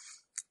hopefully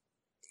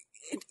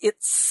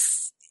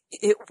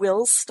it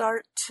will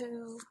start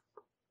to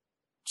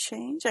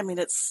change. I mean,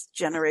 it's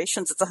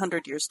generations. It's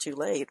 100 years too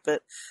late,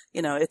 but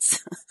you know,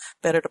 it's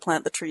better to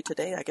plant the tree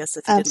today, I guess.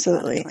 If you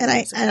absolutely, didn't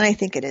plant it and I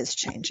think it is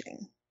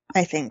changing.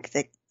 I think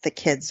that the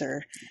kids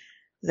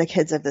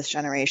of this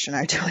generation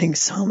are doing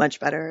so much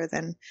better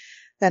than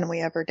we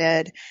ever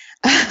did,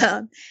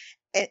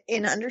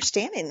 in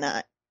understanding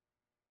that,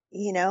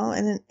 you know,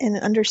 and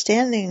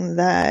understanding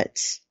that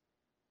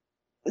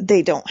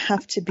they don't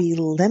have to be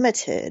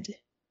limited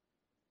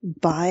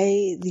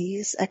by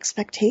these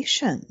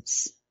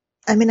expectations.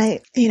 I mean, I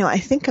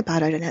think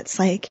about it and it's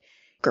like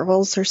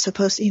girls are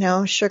supposed to, you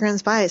know, sugar and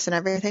spice and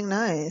everything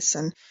nice,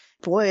 and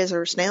boys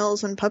are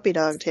snails and puppy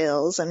dog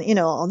tails and, you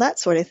know, all that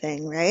sort of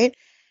thing, right?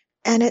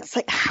 And it's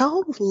like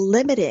how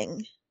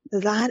limiting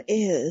that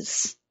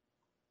is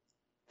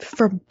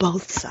for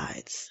both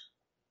sides.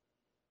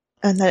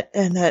 And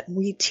that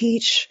we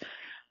teach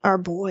our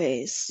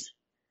boys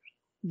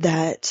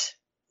that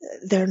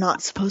they're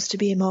not supposed to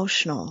be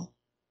emotional.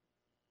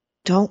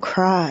 Don't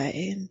cry,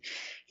 and,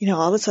 you know,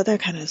 all this other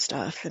kind of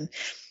stuff. And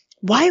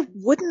why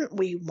wouldn't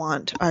we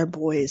want our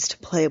boys to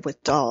play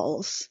with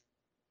dolls?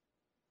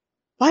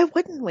 Why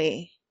wouldn't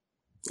we?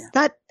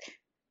 Yeah.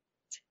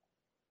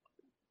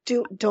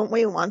 Don't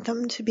we want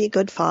them to be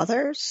good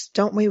fathers?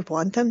 Don't we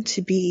want them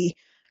to be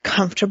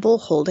comfortable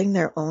holding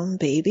their own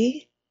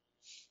baby?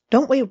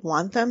 Don't we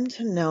want them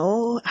to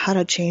know how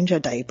to change a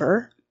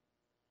diaper?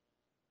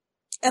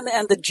 And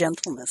the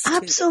gentleness too.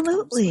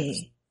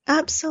 Absolutely.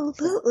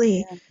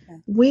 Absolutely.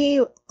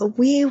 Yeah.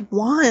 We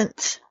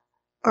want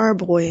our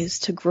boys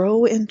to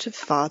grow into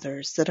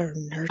fathers that are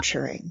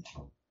nurturing.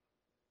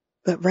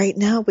 But right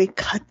now we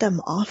cut them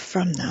off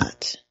from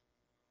that.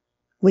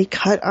 We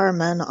cut our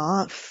men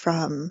off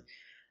from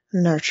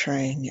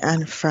nurturing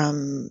and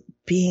from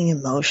being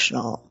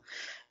emotional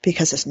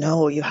because it's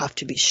no, you have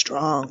to be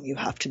strong. You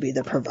have to be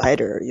the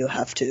provider. You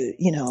have to,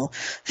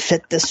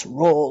 fit this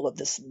role of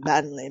this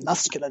manly,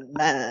 masculine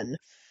man,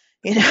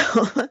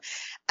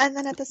 and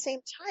then at the same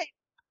time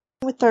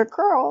with our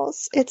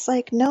girls, it's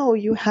like, no,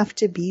 you have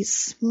to be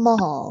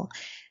small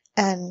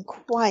and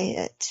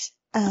quiet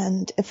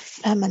and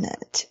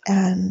effeminate,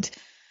 and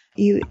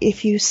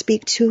if you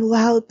speak too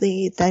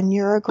loudly, then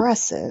you're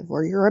aggressive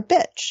or you're a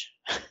bitch,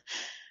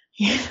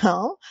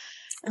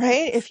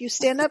 right? If you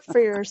stand up for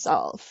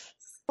yourself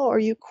or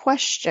you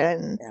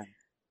question,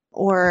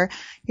 or,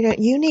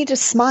 you need to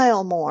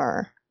smile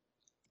more.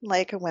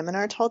 Like, women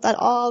are told that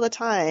all the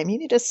time. You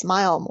need to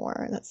smile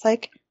more. And it's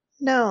like,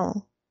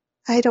 no,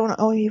 I don't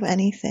owe you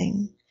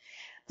anything.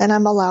 And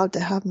I'm allowed to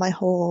have my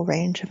whole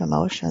range of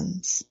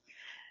emotions.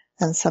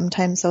 And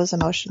sometimes those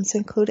emotions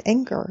include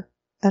anger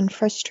and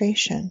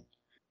frustration.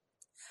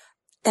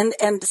 And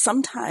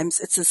sometimes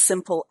it's as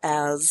simple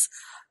as,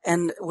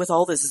 and with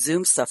all this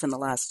Zoom stuff in the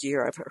last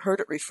year, I've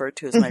heard it referred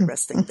to as my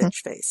resting bitch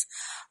face,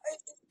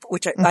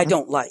 which I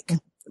don't like,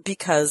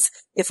 because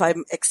if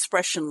I'm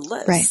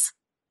expressionless,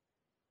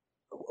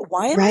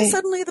 why am I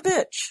suddenly the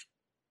bitch?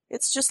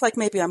 It's just like,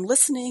 maybe I'm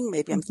listening,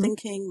 maybe I'm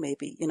thinking,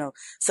 maybe,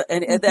 so,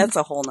 and that's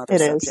a whole nother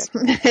subject.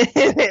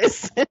 It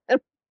is.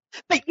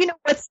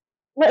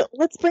 But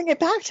let's bring it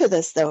back to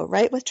this though,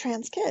 right? With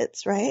trans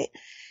kids, right?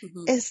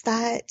 Mm-hmm. Is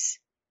that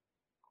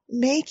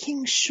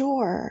making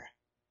sure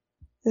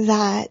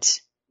that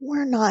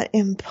we're not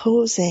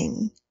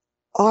imposing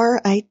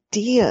our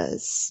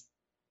ideas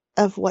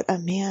of what a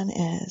man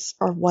is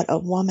or what a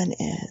woman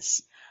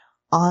is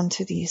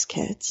onto these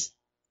kids.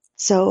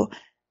 So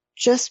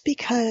just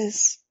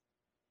because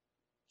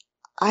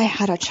I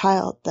had a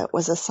child that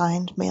was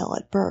assigned male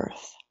at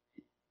birth,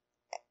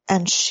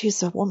 and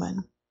she's a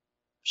woman,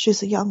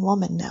 she's a young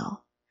woman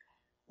now,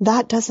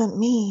 that doesn't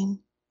mean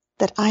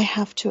that I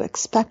have to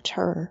expect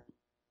her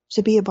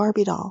to be a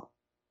Barbie doll.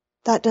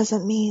 That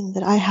doesn't mean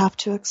that I have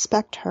to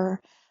expect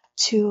her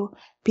to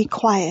be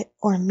quiet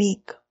or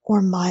meek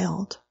or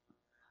mild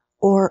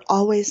or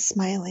always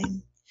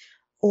smiling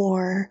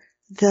or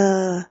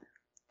the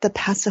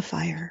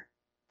pacifier,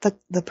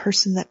 the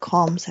person that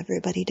calms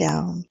everybody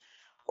down,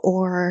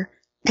 or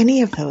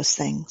any of those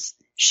things.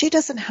 She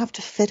doesn't have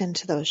to fit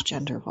into those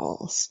gender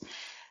roles.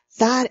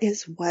 That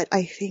is what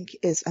I think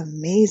is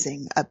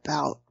amazing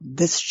about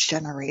this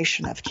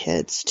generation of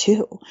kids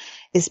too,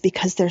 is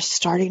because they're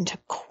starting to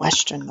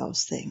question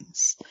those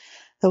things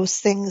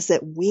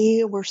that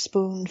we were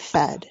spoon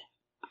fed.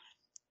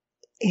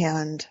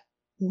 And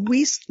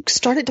we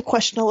started to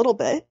question a little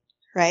bit,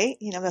 right?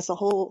 That's a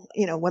whole,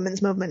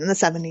 women's movement in the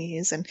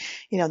 70s. And,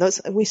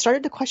 we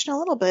started to question a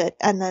little bit,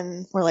 and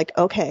then we're like,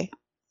 okay,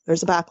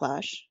 there's a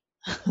backlash.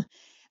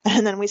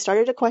 And then we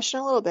started to question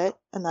a little bit,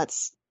 and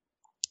that's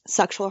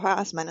sexual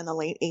harassment in the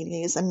late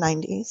 80s and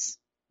 90s.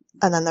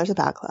 And then there's a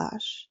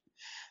backlash.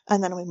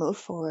 And then we move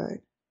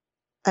forward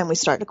and we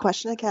start to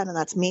question again, and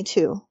that's Me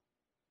Too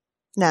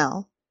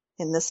now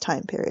in this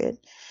time period.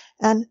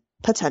 And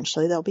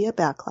potentially there'll be a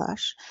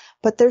backlash,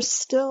 but there's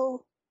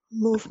still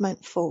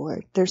movement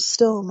forward. There's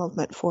still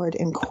movement forward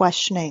in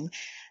questioning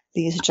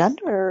these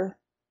gender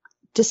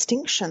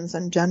distinctions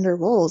and gender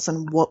roles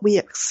and what we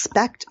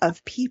expect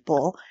of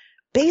people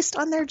based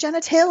on their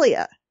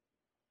genitalia.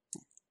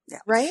 Yeah.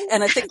 Right.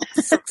 And I think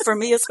for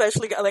me,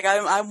 especially, like,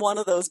 I'm one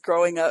of those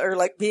growing up, or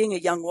like being a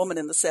young woman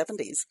in the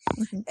 70s.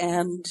 Mm-hmm.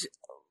 And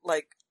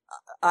like,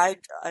 I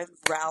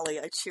rally,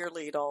 I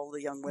cheerlead all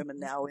the young women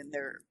now in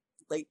their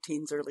late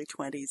teens, early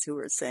 20s who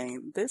are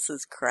saying, this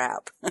is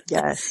crap.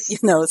 Yes.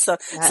 So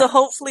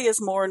hopefully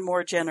as more and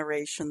more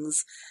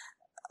generations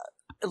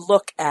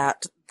look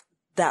at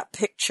that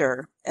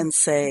picture and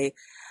say,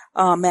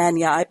 oh man,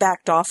 yeah, I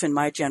backed off in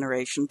my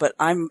generation, but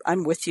I'm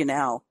with you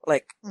now.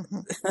 Like,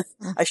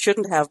 I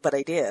shouldn't have, but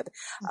I did.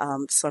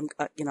 So I'm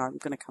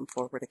going to come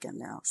forward again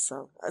now.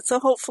 So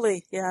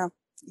hopefully, yeah,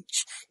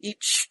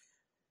 each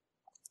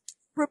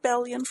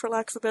rebellion, for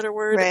lack of a better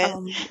word,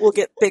 will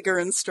get bigger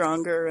and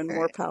stronger and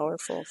more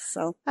powerful.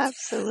 So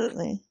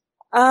absolutely.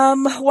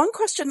 One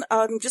question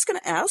I'm just going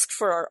to ask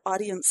for our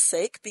audience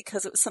sake,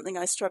 because it was something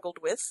I struggled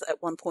with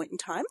at one point in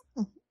time.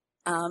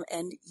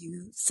 And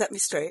you set me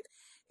straight,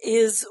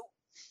 is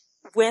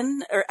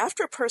when or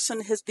after a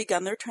person has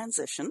begun their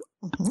transition,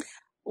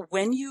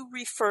 when you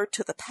refer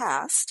to the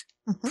past,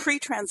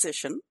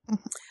 pre-transition,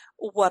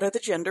 what are the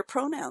gender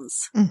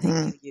pronouns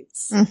that you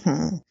use?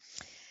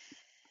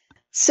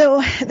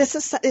 So this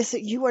is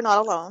you are not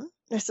alone.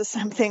 This is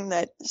something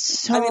that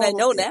I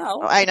know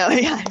now. I know,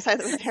 yeah,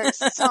 exactly. There's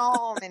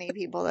so many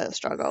people that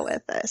struggle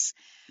with this.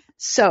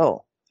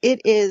 So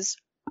it is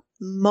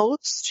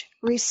most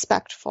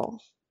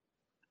respectful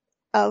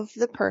of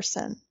the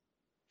person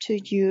to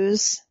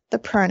use the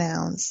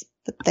pronouns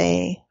that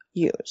they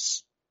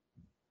use.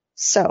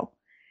 So,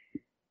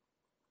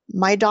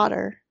 my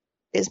daughter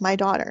is my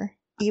daughter,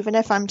 even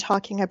if I'm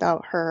talking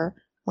about her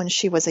when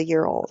she was a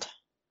year old.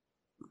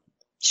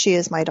 She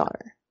is my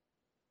daughter.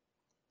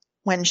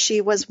 When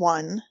she was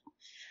 1,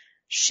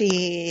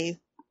 she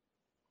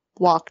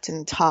walked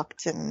and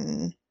talked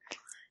and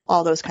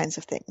all those kinds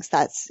of things.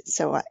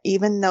 So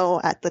even though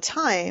at the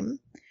time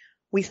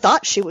we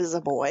thought she was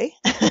a boy,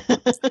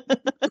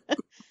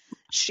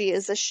 she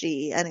is a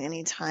she, and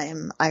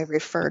anytime I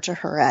refer to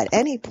her at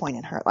any point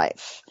in her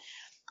life,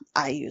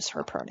 I use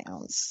her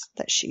pronouns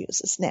that she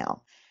uses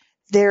now.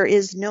 There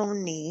is no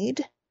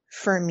need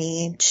for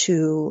me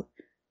to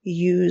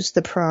use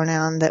the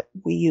pronoun that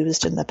we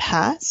used in the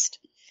past,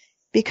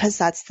 because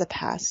that's the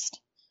past.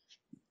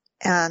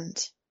 And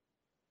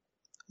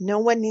no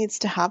one needs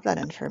to have that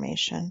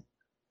information.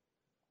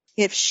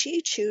 If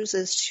she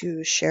chooses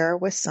to share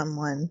with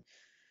someone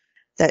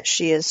that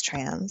she is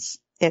trans,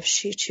 if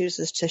she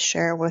chooses to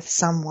share with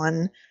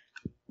someone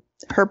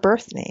her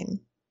birth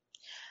name,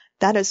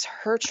 that is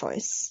her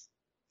choice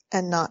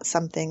and not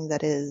something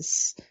that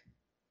is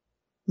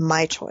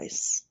my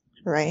choice,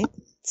 right?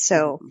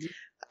 So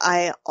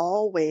I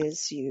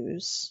always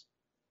use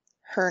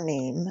her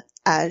name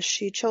as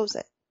she chose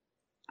it,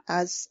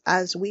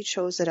 as we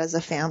chose it as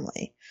a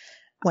family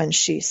when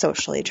she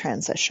socially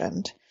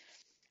transitioned.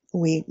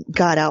 We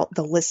got out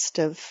the list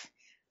of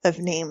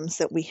names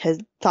that we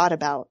had thought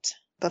about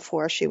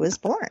before she was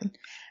born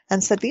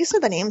and said, these are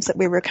the names that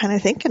we were kind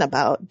of thinking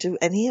about. Do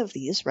any of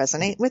these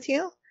resonate with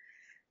you?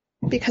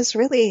 Because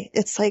really,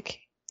 it's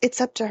like,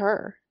 it's up to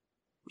her.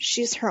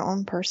 She's her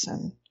own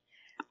person.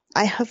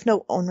 I have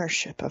no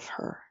ownership of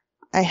her.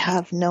 I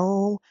have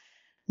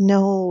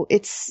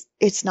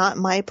it's not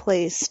my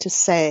place to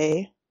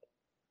say,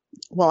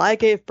 well, I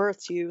gave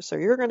birth to you, so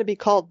you're going to be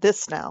called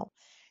this now.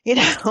 You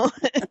know,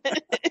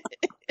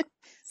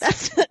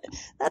 that's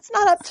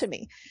not up to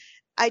me.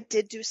 I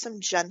did do some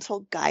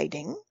gentle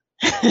guiding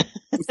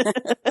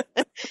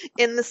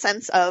in the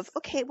sense of,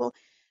 okay, well,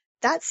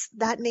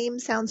 that name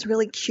sounds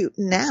really cute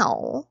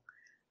now,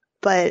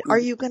 but are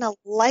you going to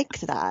like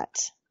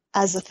that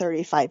as a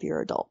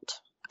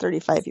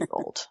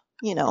 35-year-old?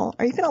 You know,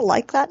 are you going to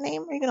like that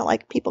name? Are you going to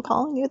like people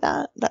calling you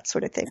that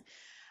sort of thing?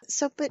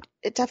 So, but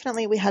it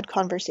definitely, we had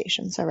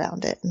conversations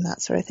around it and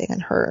that sort of thing,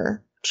 and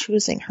her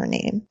choosing her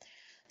name.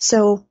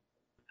 So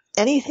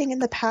anything in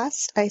the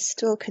past, I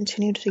still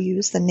continue to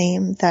use the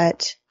name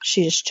that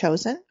she has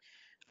chosen.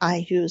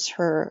 I use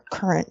her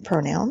current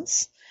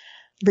pronouns,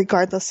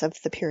 regardless of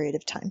the period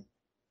of time.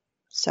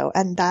 So,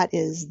 and that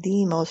is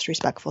the most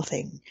respectful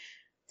thing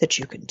that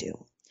you can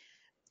do.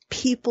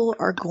 People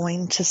are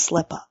going to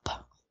slip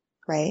up,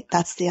 right?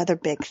 That's the other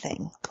big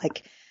thing.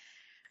 Like,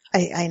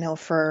 I know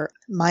for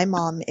my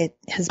mom, it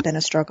has been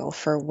a struggle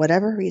for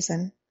whatever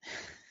reason.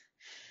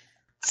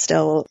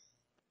 Still,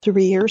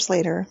 3 years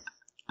later,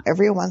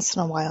 every once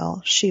in a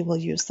while, she will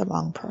use the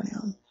wrong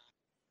pronoun.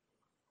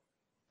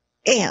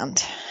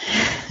 And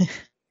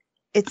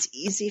it's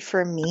easy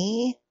for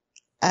me,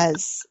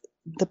 as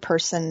the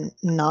person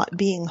not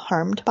being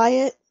harmed by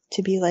it,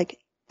 to be like,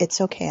 it's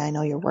okay, I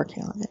know you're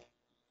working on it.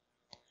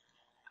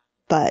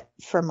 But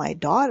for my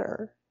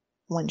daughter,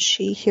 when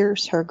she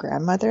hears her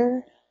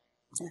grandmother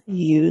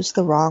use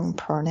the wrong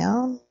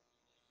pronoun,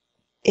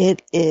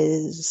 it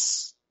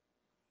is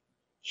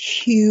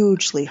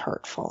hugely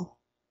hurtful.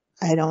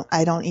 I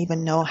don't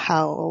even know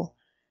how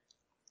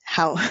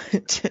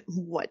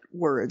what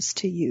words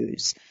to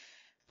use,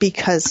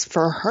 because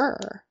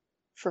for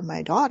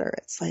my daughter,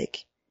 it's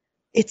like,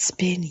 it's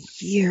been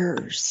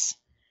years.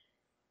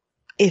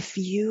 If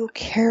you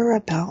care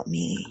about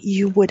me,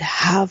 you would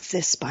have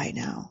this by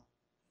now.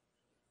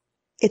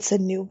 It's a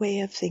new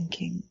way of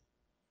thinking.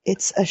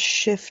 It's a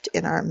shift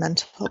in our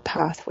mental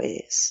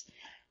pathways,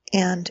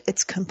 and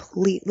it's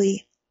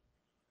completely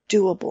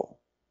doable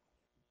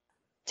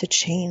to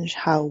change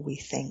how we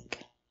think.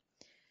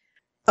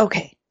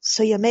 Okay,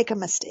 so you make a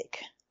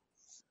mistake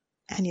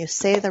and you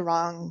say the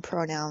wrong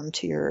pronoun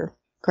to your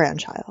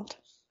grandchild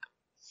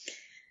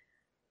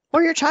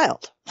or your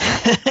child,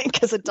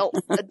 because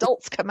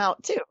adults come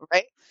out too,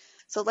 right?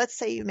 So let's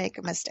say you make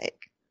a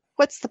mistake.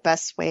 What's the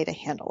best way to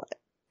handle it?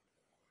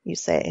 You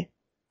say,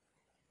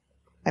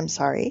 I'm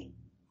sorry,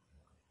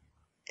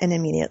 and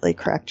immediately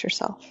correct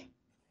yourself.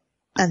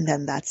 And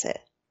then that's it.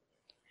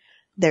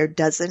 There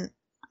doesn't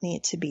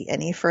need to be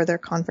any further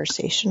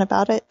conversation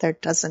about it. There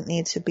doesn't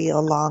need to be a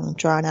long,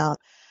 drawn out,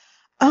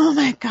 oh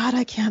my God,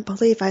 I can't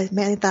believe I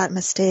made that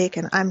mistake.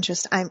 And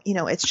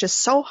it's just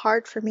so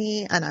hard for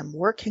me, and I'm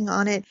working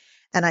on it.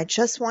 And I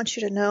just want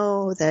you to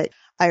know that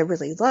I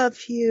really love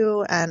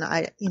you, and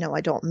I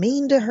don't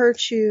mean to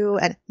hurt you.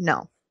 And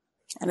no.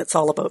 And it's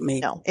all about me.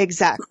 No,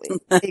 exactly.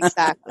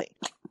 Exactly.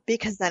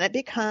 Because then it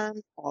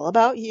becomes all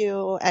about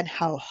you and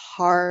how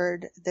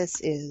hard this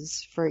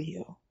is for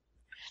you.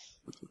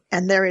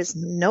 And there is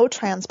no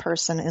trans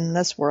person in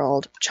this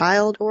world,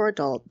 child or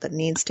adult, that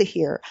needs to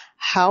hear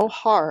how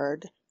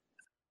hard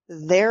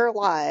their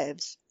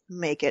lives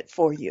make it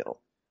for you.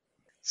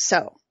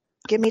 So,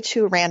 give me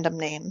 2 random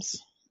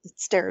names. A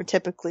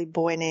stereotypically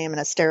boy name and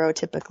a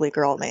stereotypically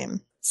girl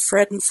name.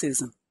 Fred and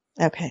Susan.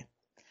 Okay.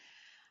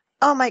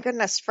 Oh my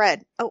goodness,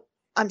 Fred. Oh,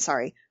 I'm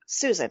sorry.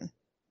 Susan.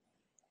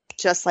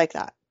 Just like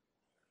that.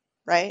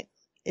 Right?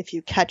 If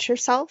you catch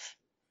yourself,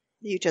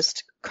 you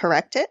just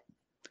correct it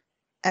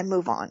and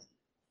move on.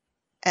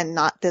 And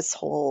not this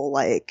whole,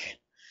 like,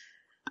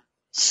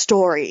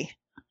 story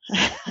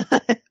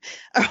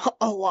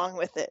along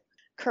with it.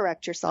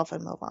 Correct yourself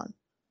and move on.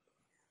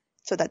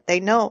 So that they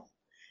know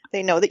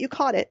that you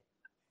caught it,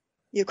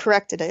 you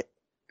corrected it,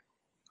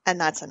 and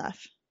that's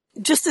enough.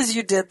 Just as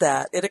you did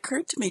that, it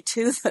occurred to me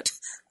too that,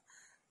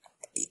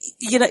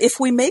 if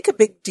we make a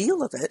big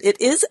deal of it,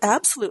 it is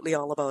absolutely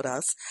all about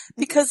us.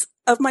 Because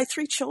of my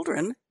 3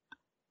 children,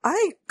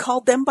 I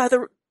called them by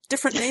the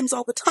different names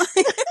all the time.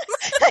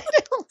 I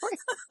know.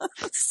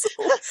 So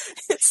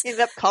you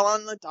end up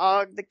calling the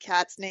dog the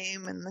cat's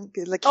name and the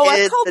kid I've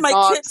called the my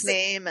dog's kids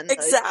name and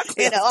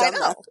exactly.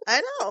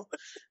 I know.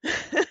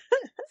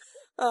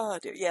 Oh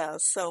dear, yeah.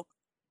 So,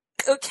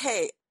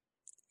 okay.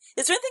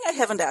 Is there anything I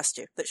haven't asked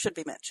you that should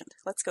be mentioned?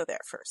 Let's go there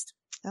first.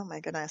 Oh my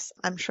goodness.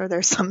 I'm sure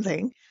there's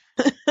something.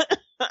 Let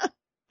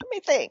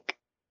me think.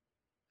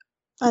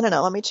 I don't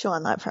know. Let me chew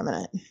on that for a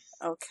minute.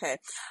 Okay.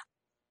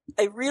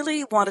 I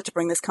really wanted to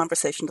bring this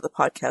conversation to the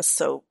podcast,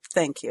 so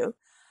thank you.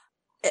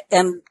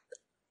 And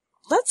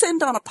let's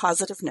end on a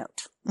positive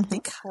note,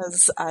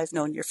 because I've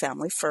known your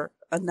family for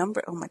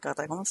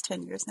almost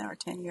 10 years now, or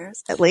 10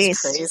 years. At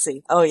least. It's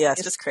crazy. Oh yeah,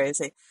 it's just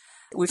crazy.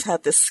 We've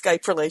had this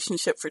Skype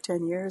relationship for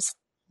 10 years.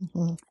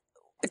 Mm-hmm.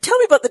 Tell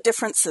me about the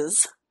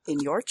differences in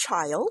your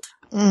child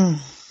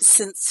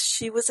since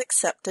she was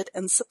accepted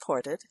and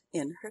supported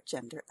in her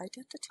gender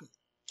identity.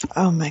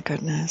 Oh my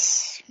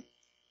goodness.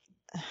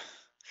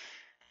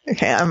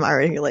 Okay, I'm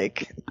already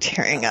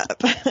tearing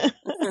up.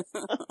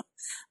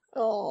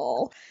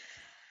 Oh,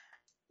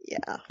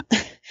 yeah.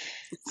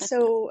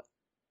 So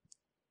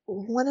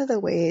one of the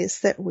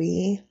ways that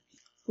we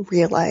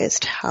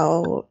realized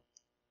how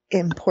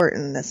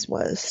important this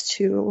was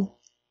to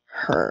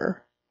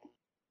her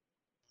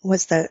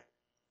was that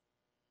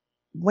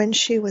when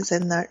she was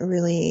in that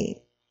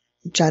really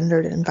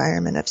gendered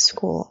environment of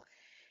school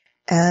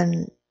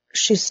and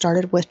she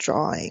started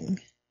withdrawing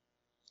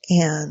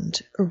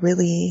and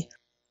really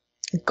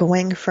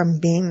going from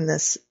being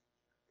this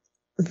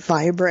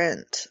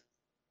vibrant,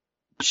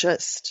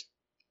 just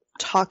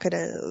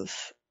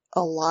talkative,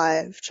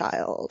 alive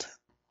child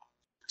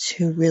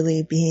to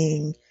really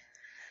being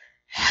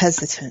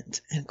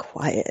hesitant and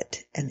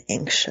quiet and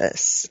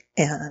anxious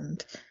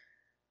and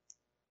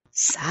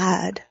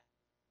sad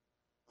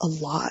a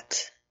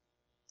lot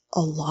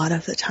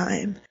of the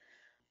time.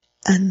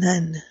 And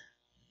then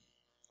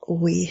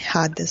we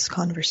had this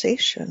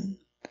conversation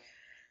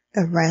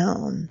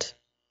around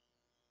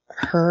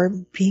her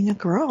being a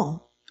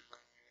girl.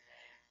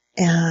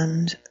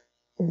 And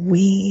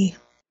we,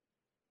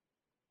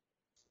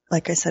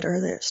 like I said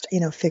earlier,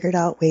 figured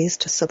out ways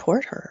to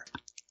support her.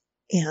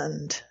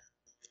 And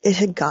it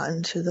had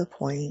gotten to the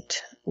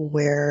point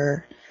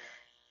where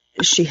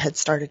she had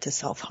started to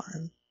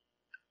self-harm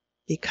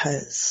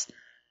because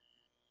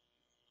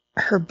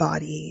her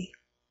body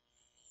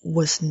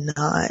was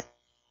not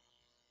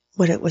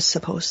what it was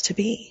supposed to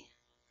be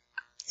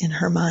in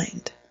her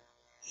mind,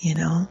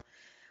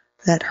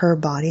 that her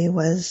body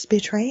was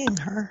betraying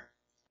her.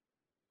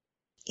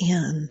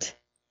 And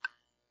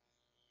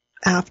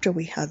after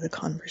we had the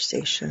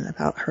conversation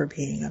about her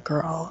being a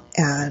girl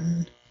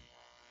and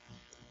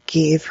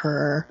gave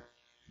her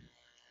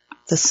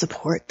the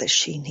support that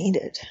she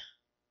needed,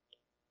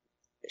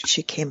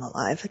 she came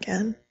alive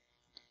again.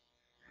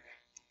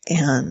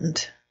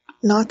 And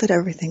not that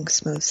everything's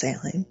smooth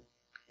sailing,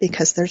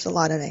 because there's a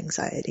lot of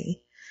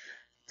anxiety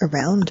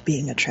around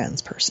being a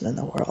trans person in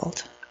the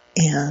world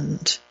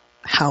and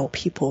how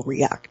people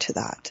react to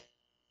that.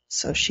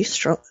 So she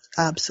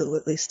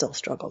absolutely still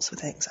struggles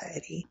with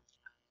anxiety.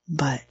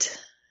 But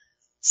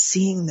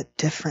seeing the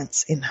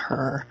difference in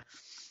her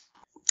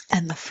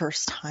and the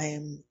first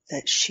time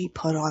that she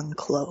put on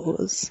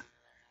clothes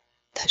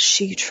that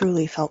she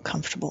truly felt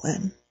comfortable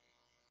in,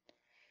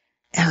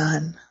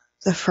 and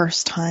the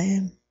first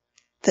time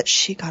that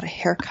she got a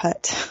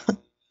haircut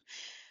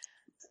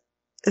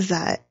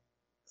that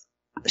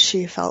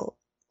she felt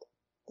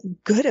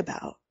good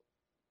about,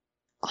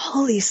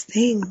 all these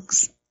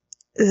things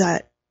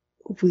that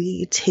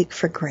we take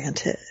for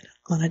granted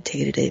on a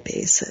day-to-day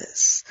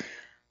basis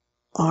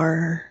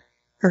are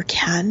or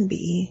can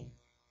be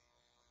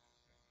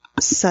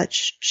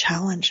such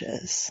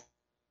challenges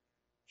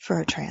for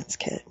a trans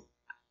kid.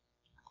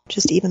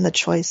 Just even the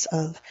choice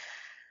of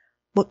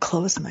what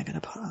clothes am I going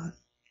to put on?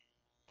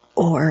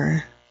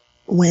 Or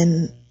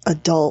when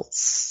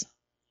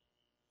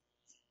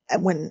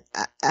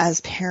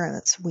as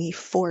parents, we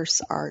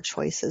force our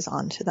choices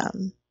onto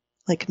them.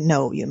 Like,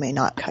 no, you may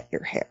not cut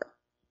your hair.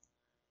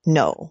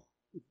 No,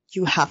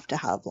 you have to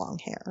have long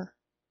hair.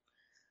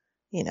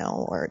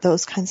 Or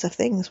those kinds of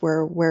things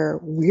where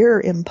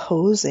we're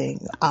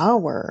imposing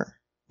our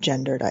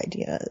gendered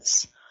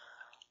ideas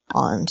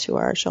onto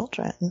our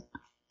children.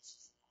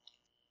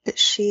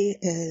 She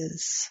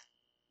is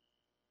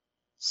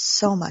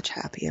so much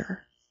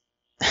happier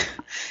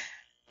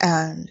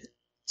and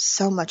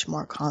so much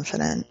more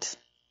confident,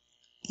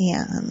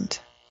 and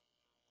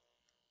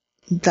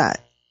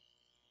that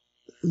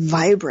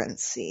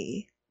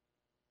vibrancy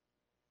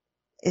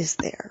is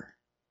there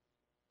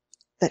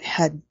that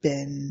had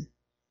been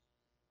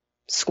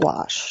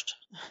squashed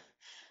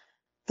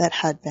that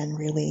had been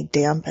really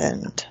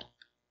dampened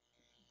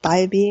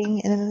by being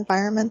in an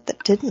environment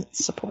that didn't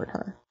support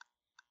her.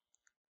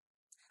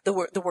 The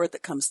word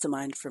that comes to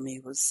mind for me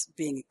was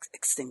being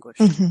extinguished.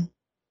 Mm-hmm.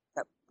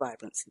 That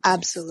vibrancy.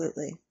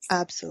 Absolutely.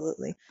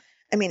 Absolutely.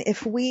 I mean,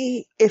 if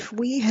we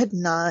had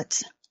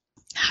not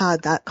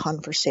had that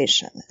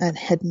conversation and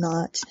had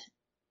not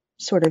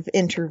sort of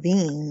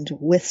intervened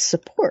with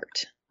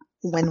support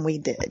when we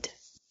did,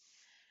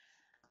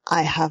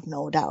 I have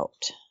no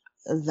doubt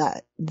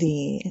that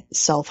the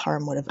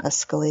self-harm would have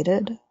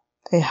escalated.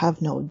 I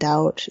have no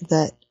doubt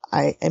that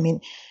I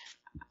mean,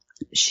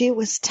 she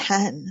was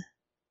 10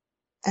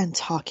 and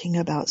talking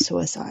about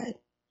suicide.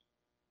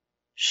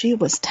 She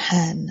was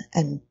 10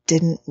 and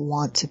didn't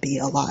want to be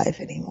alive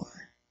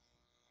anymore.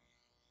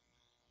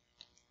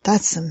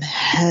 That's some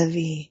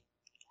heavy,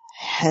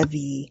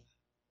 heavy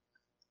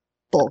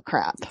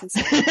bullcrap.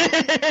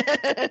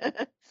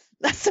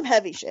 That's some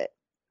heavy shit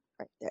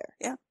right there.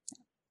 Yeah.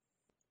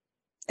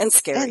 And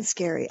scary. And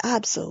scary,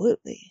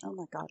 absolutely. Oh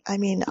my God. I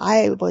mean,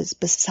 I was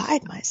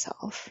beside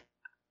myself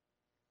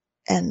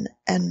and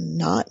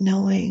not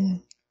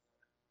knowing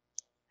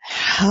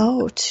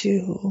how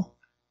to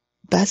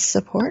best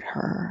support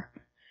her.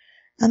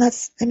 And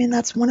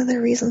that's one of the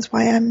reasons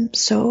why I'm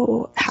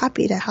so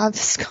happy to have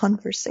this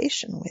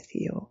conversation with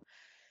you.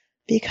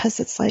 Because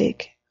it's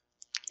like,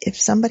 if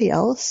somebody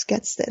else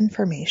gets the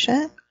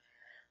information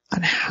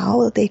on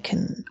how they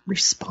can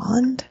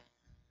respond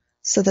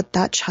so that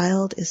that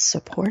child is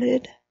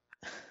supported.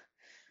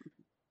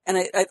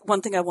 And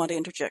one thing I want to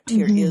interject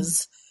here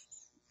is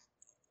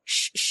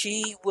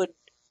she would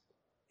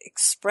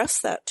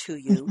express that to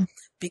you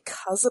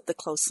because of the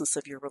closeness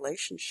of your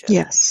relationship.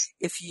 Yes.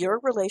 If your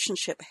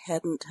relationship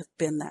hadn't have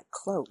been that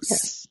close,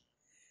 yes,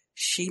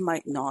 she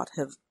might not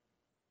have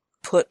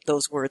put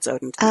those words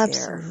out into the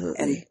absolutely. air.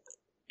 And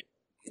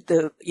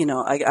I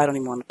don't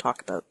even want to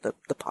talk about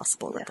the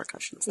possible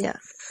repercussions. Yeah.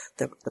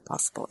 The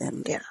possible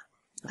end. Yeah.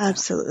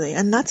 Absolutely.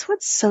 And that's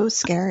what's so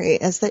scary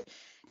is that,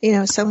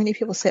 so many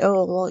people say,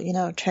 oh, well,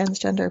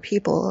 transgender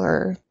people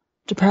are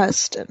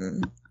depressed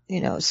and,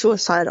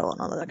 suicidal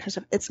and all of that kind of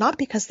stuff. It's not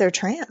because they're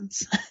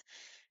trans.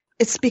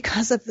 It's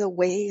because of the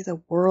way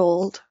the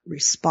world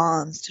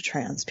responds to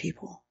trans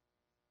people.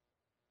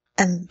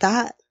 And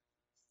that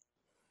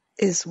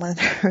is one of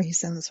the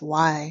reasons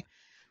why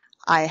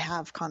I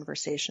have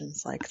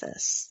conversations like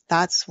this.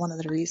 That's one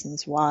of the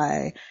reasons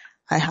why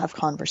I have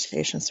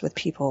conversations with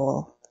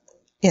people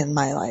in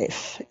my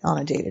life on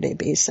a day-to-day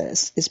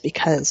basis, is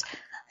because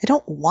I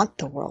don't want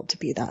the world to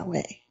be that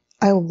way.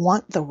 I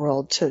want the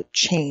world to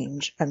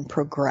change and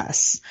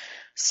progress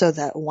so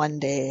that one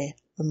day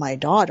my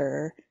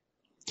daughter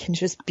can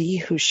just be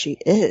who she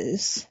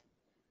is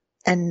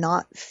and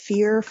not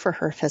fear for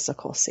her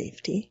physical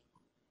safety,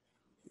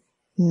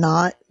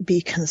 not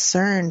be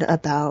concerned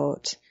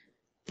about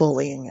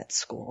bullying at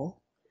school,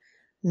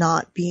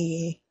 not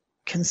be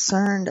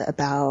concerned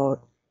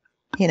about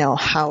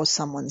how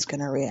someone's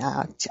going to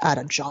react at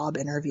a job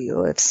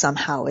interview if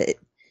somehow it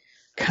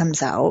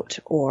comes out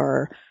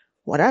or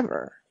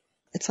whatever.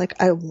 It's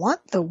like, I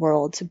want the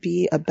world to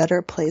be a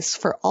better place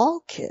for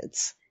all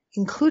kids,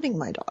 including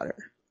my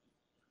daughter.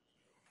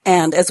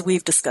 And as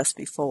we've discussed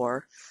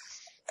before,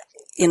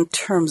 in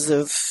terms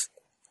of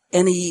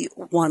any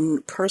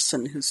one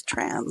person who's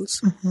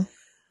trans,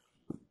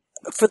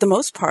 for the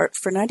most part,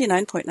 for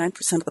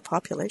 99.9% of the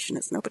population,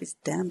 it's nobody's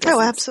damn business.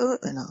 Oh,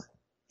 absolutely not.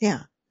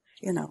 Yeah.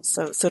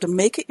 So to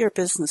make it your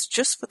business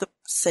just for the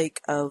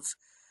sake of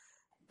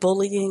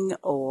bullying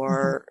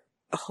or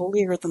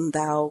holier than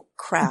thou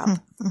crap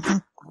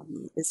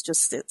is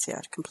just, it's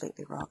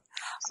completely wrong.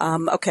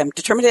 Okay, I'm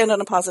determined to end on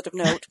a positive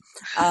note.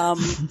 I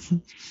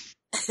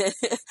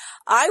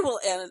will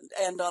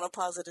end on a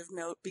positive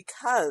note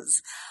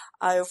because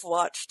I've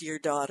watched your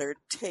daughter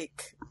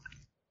take,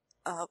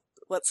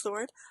 what's the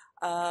word?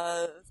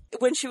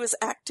 When she was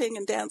acting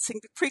and dancing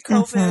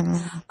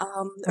pre-COVID,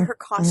 her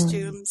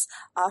costumes,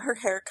 her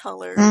hair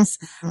colors,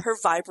 her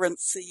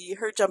vibrancy,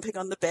 her jumping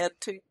on the bed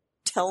to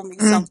tell me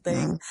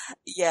something.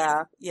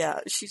 Yeah.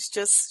 She's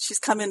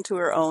come into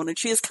her own, and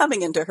she is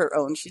coming into her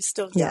own. She's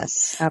still young.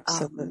 Yes,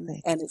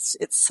 absolutely. And it's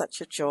such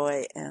a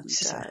joy, and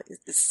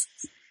it's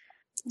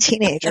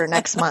teenager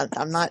next month.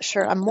 I'm not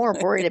sure. I'm more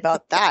worried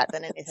about that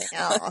than anything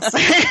else.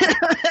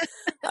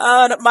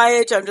 And at my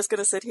age, I'm just going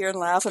to sit here and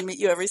laugh and meet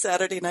you every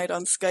Saturday night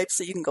on Skype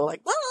so you can go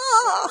like,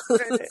 ah!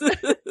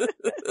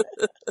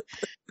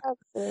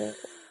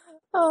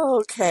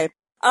 Okay.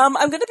 I'm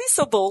going to be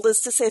so bold as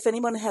to say if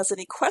anyone has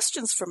any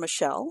questions for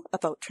Michelle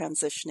about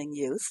transitioning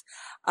youth,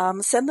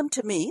 send them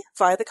to me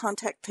via the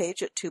contact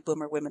page at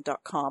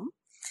twoboomerwomen.com.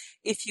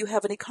 If you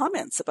have any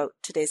comments about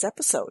today's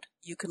episode,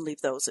 you can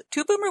leave those at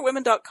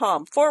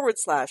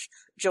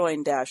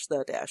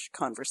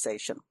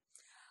twoboomerwomen.com/join-the-conversation.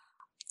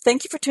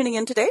 Thank you for tuning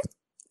in today.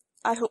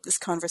 I hope this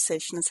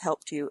conversation has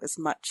helped you as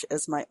much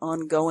as my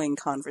ongoing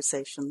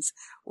conversations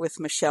with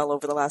Michelle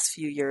over the last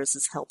few years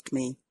has helped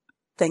me.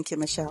 Thank you,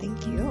 Michelle.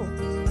 Thank you.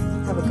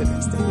 Have a good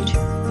rest of the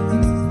week.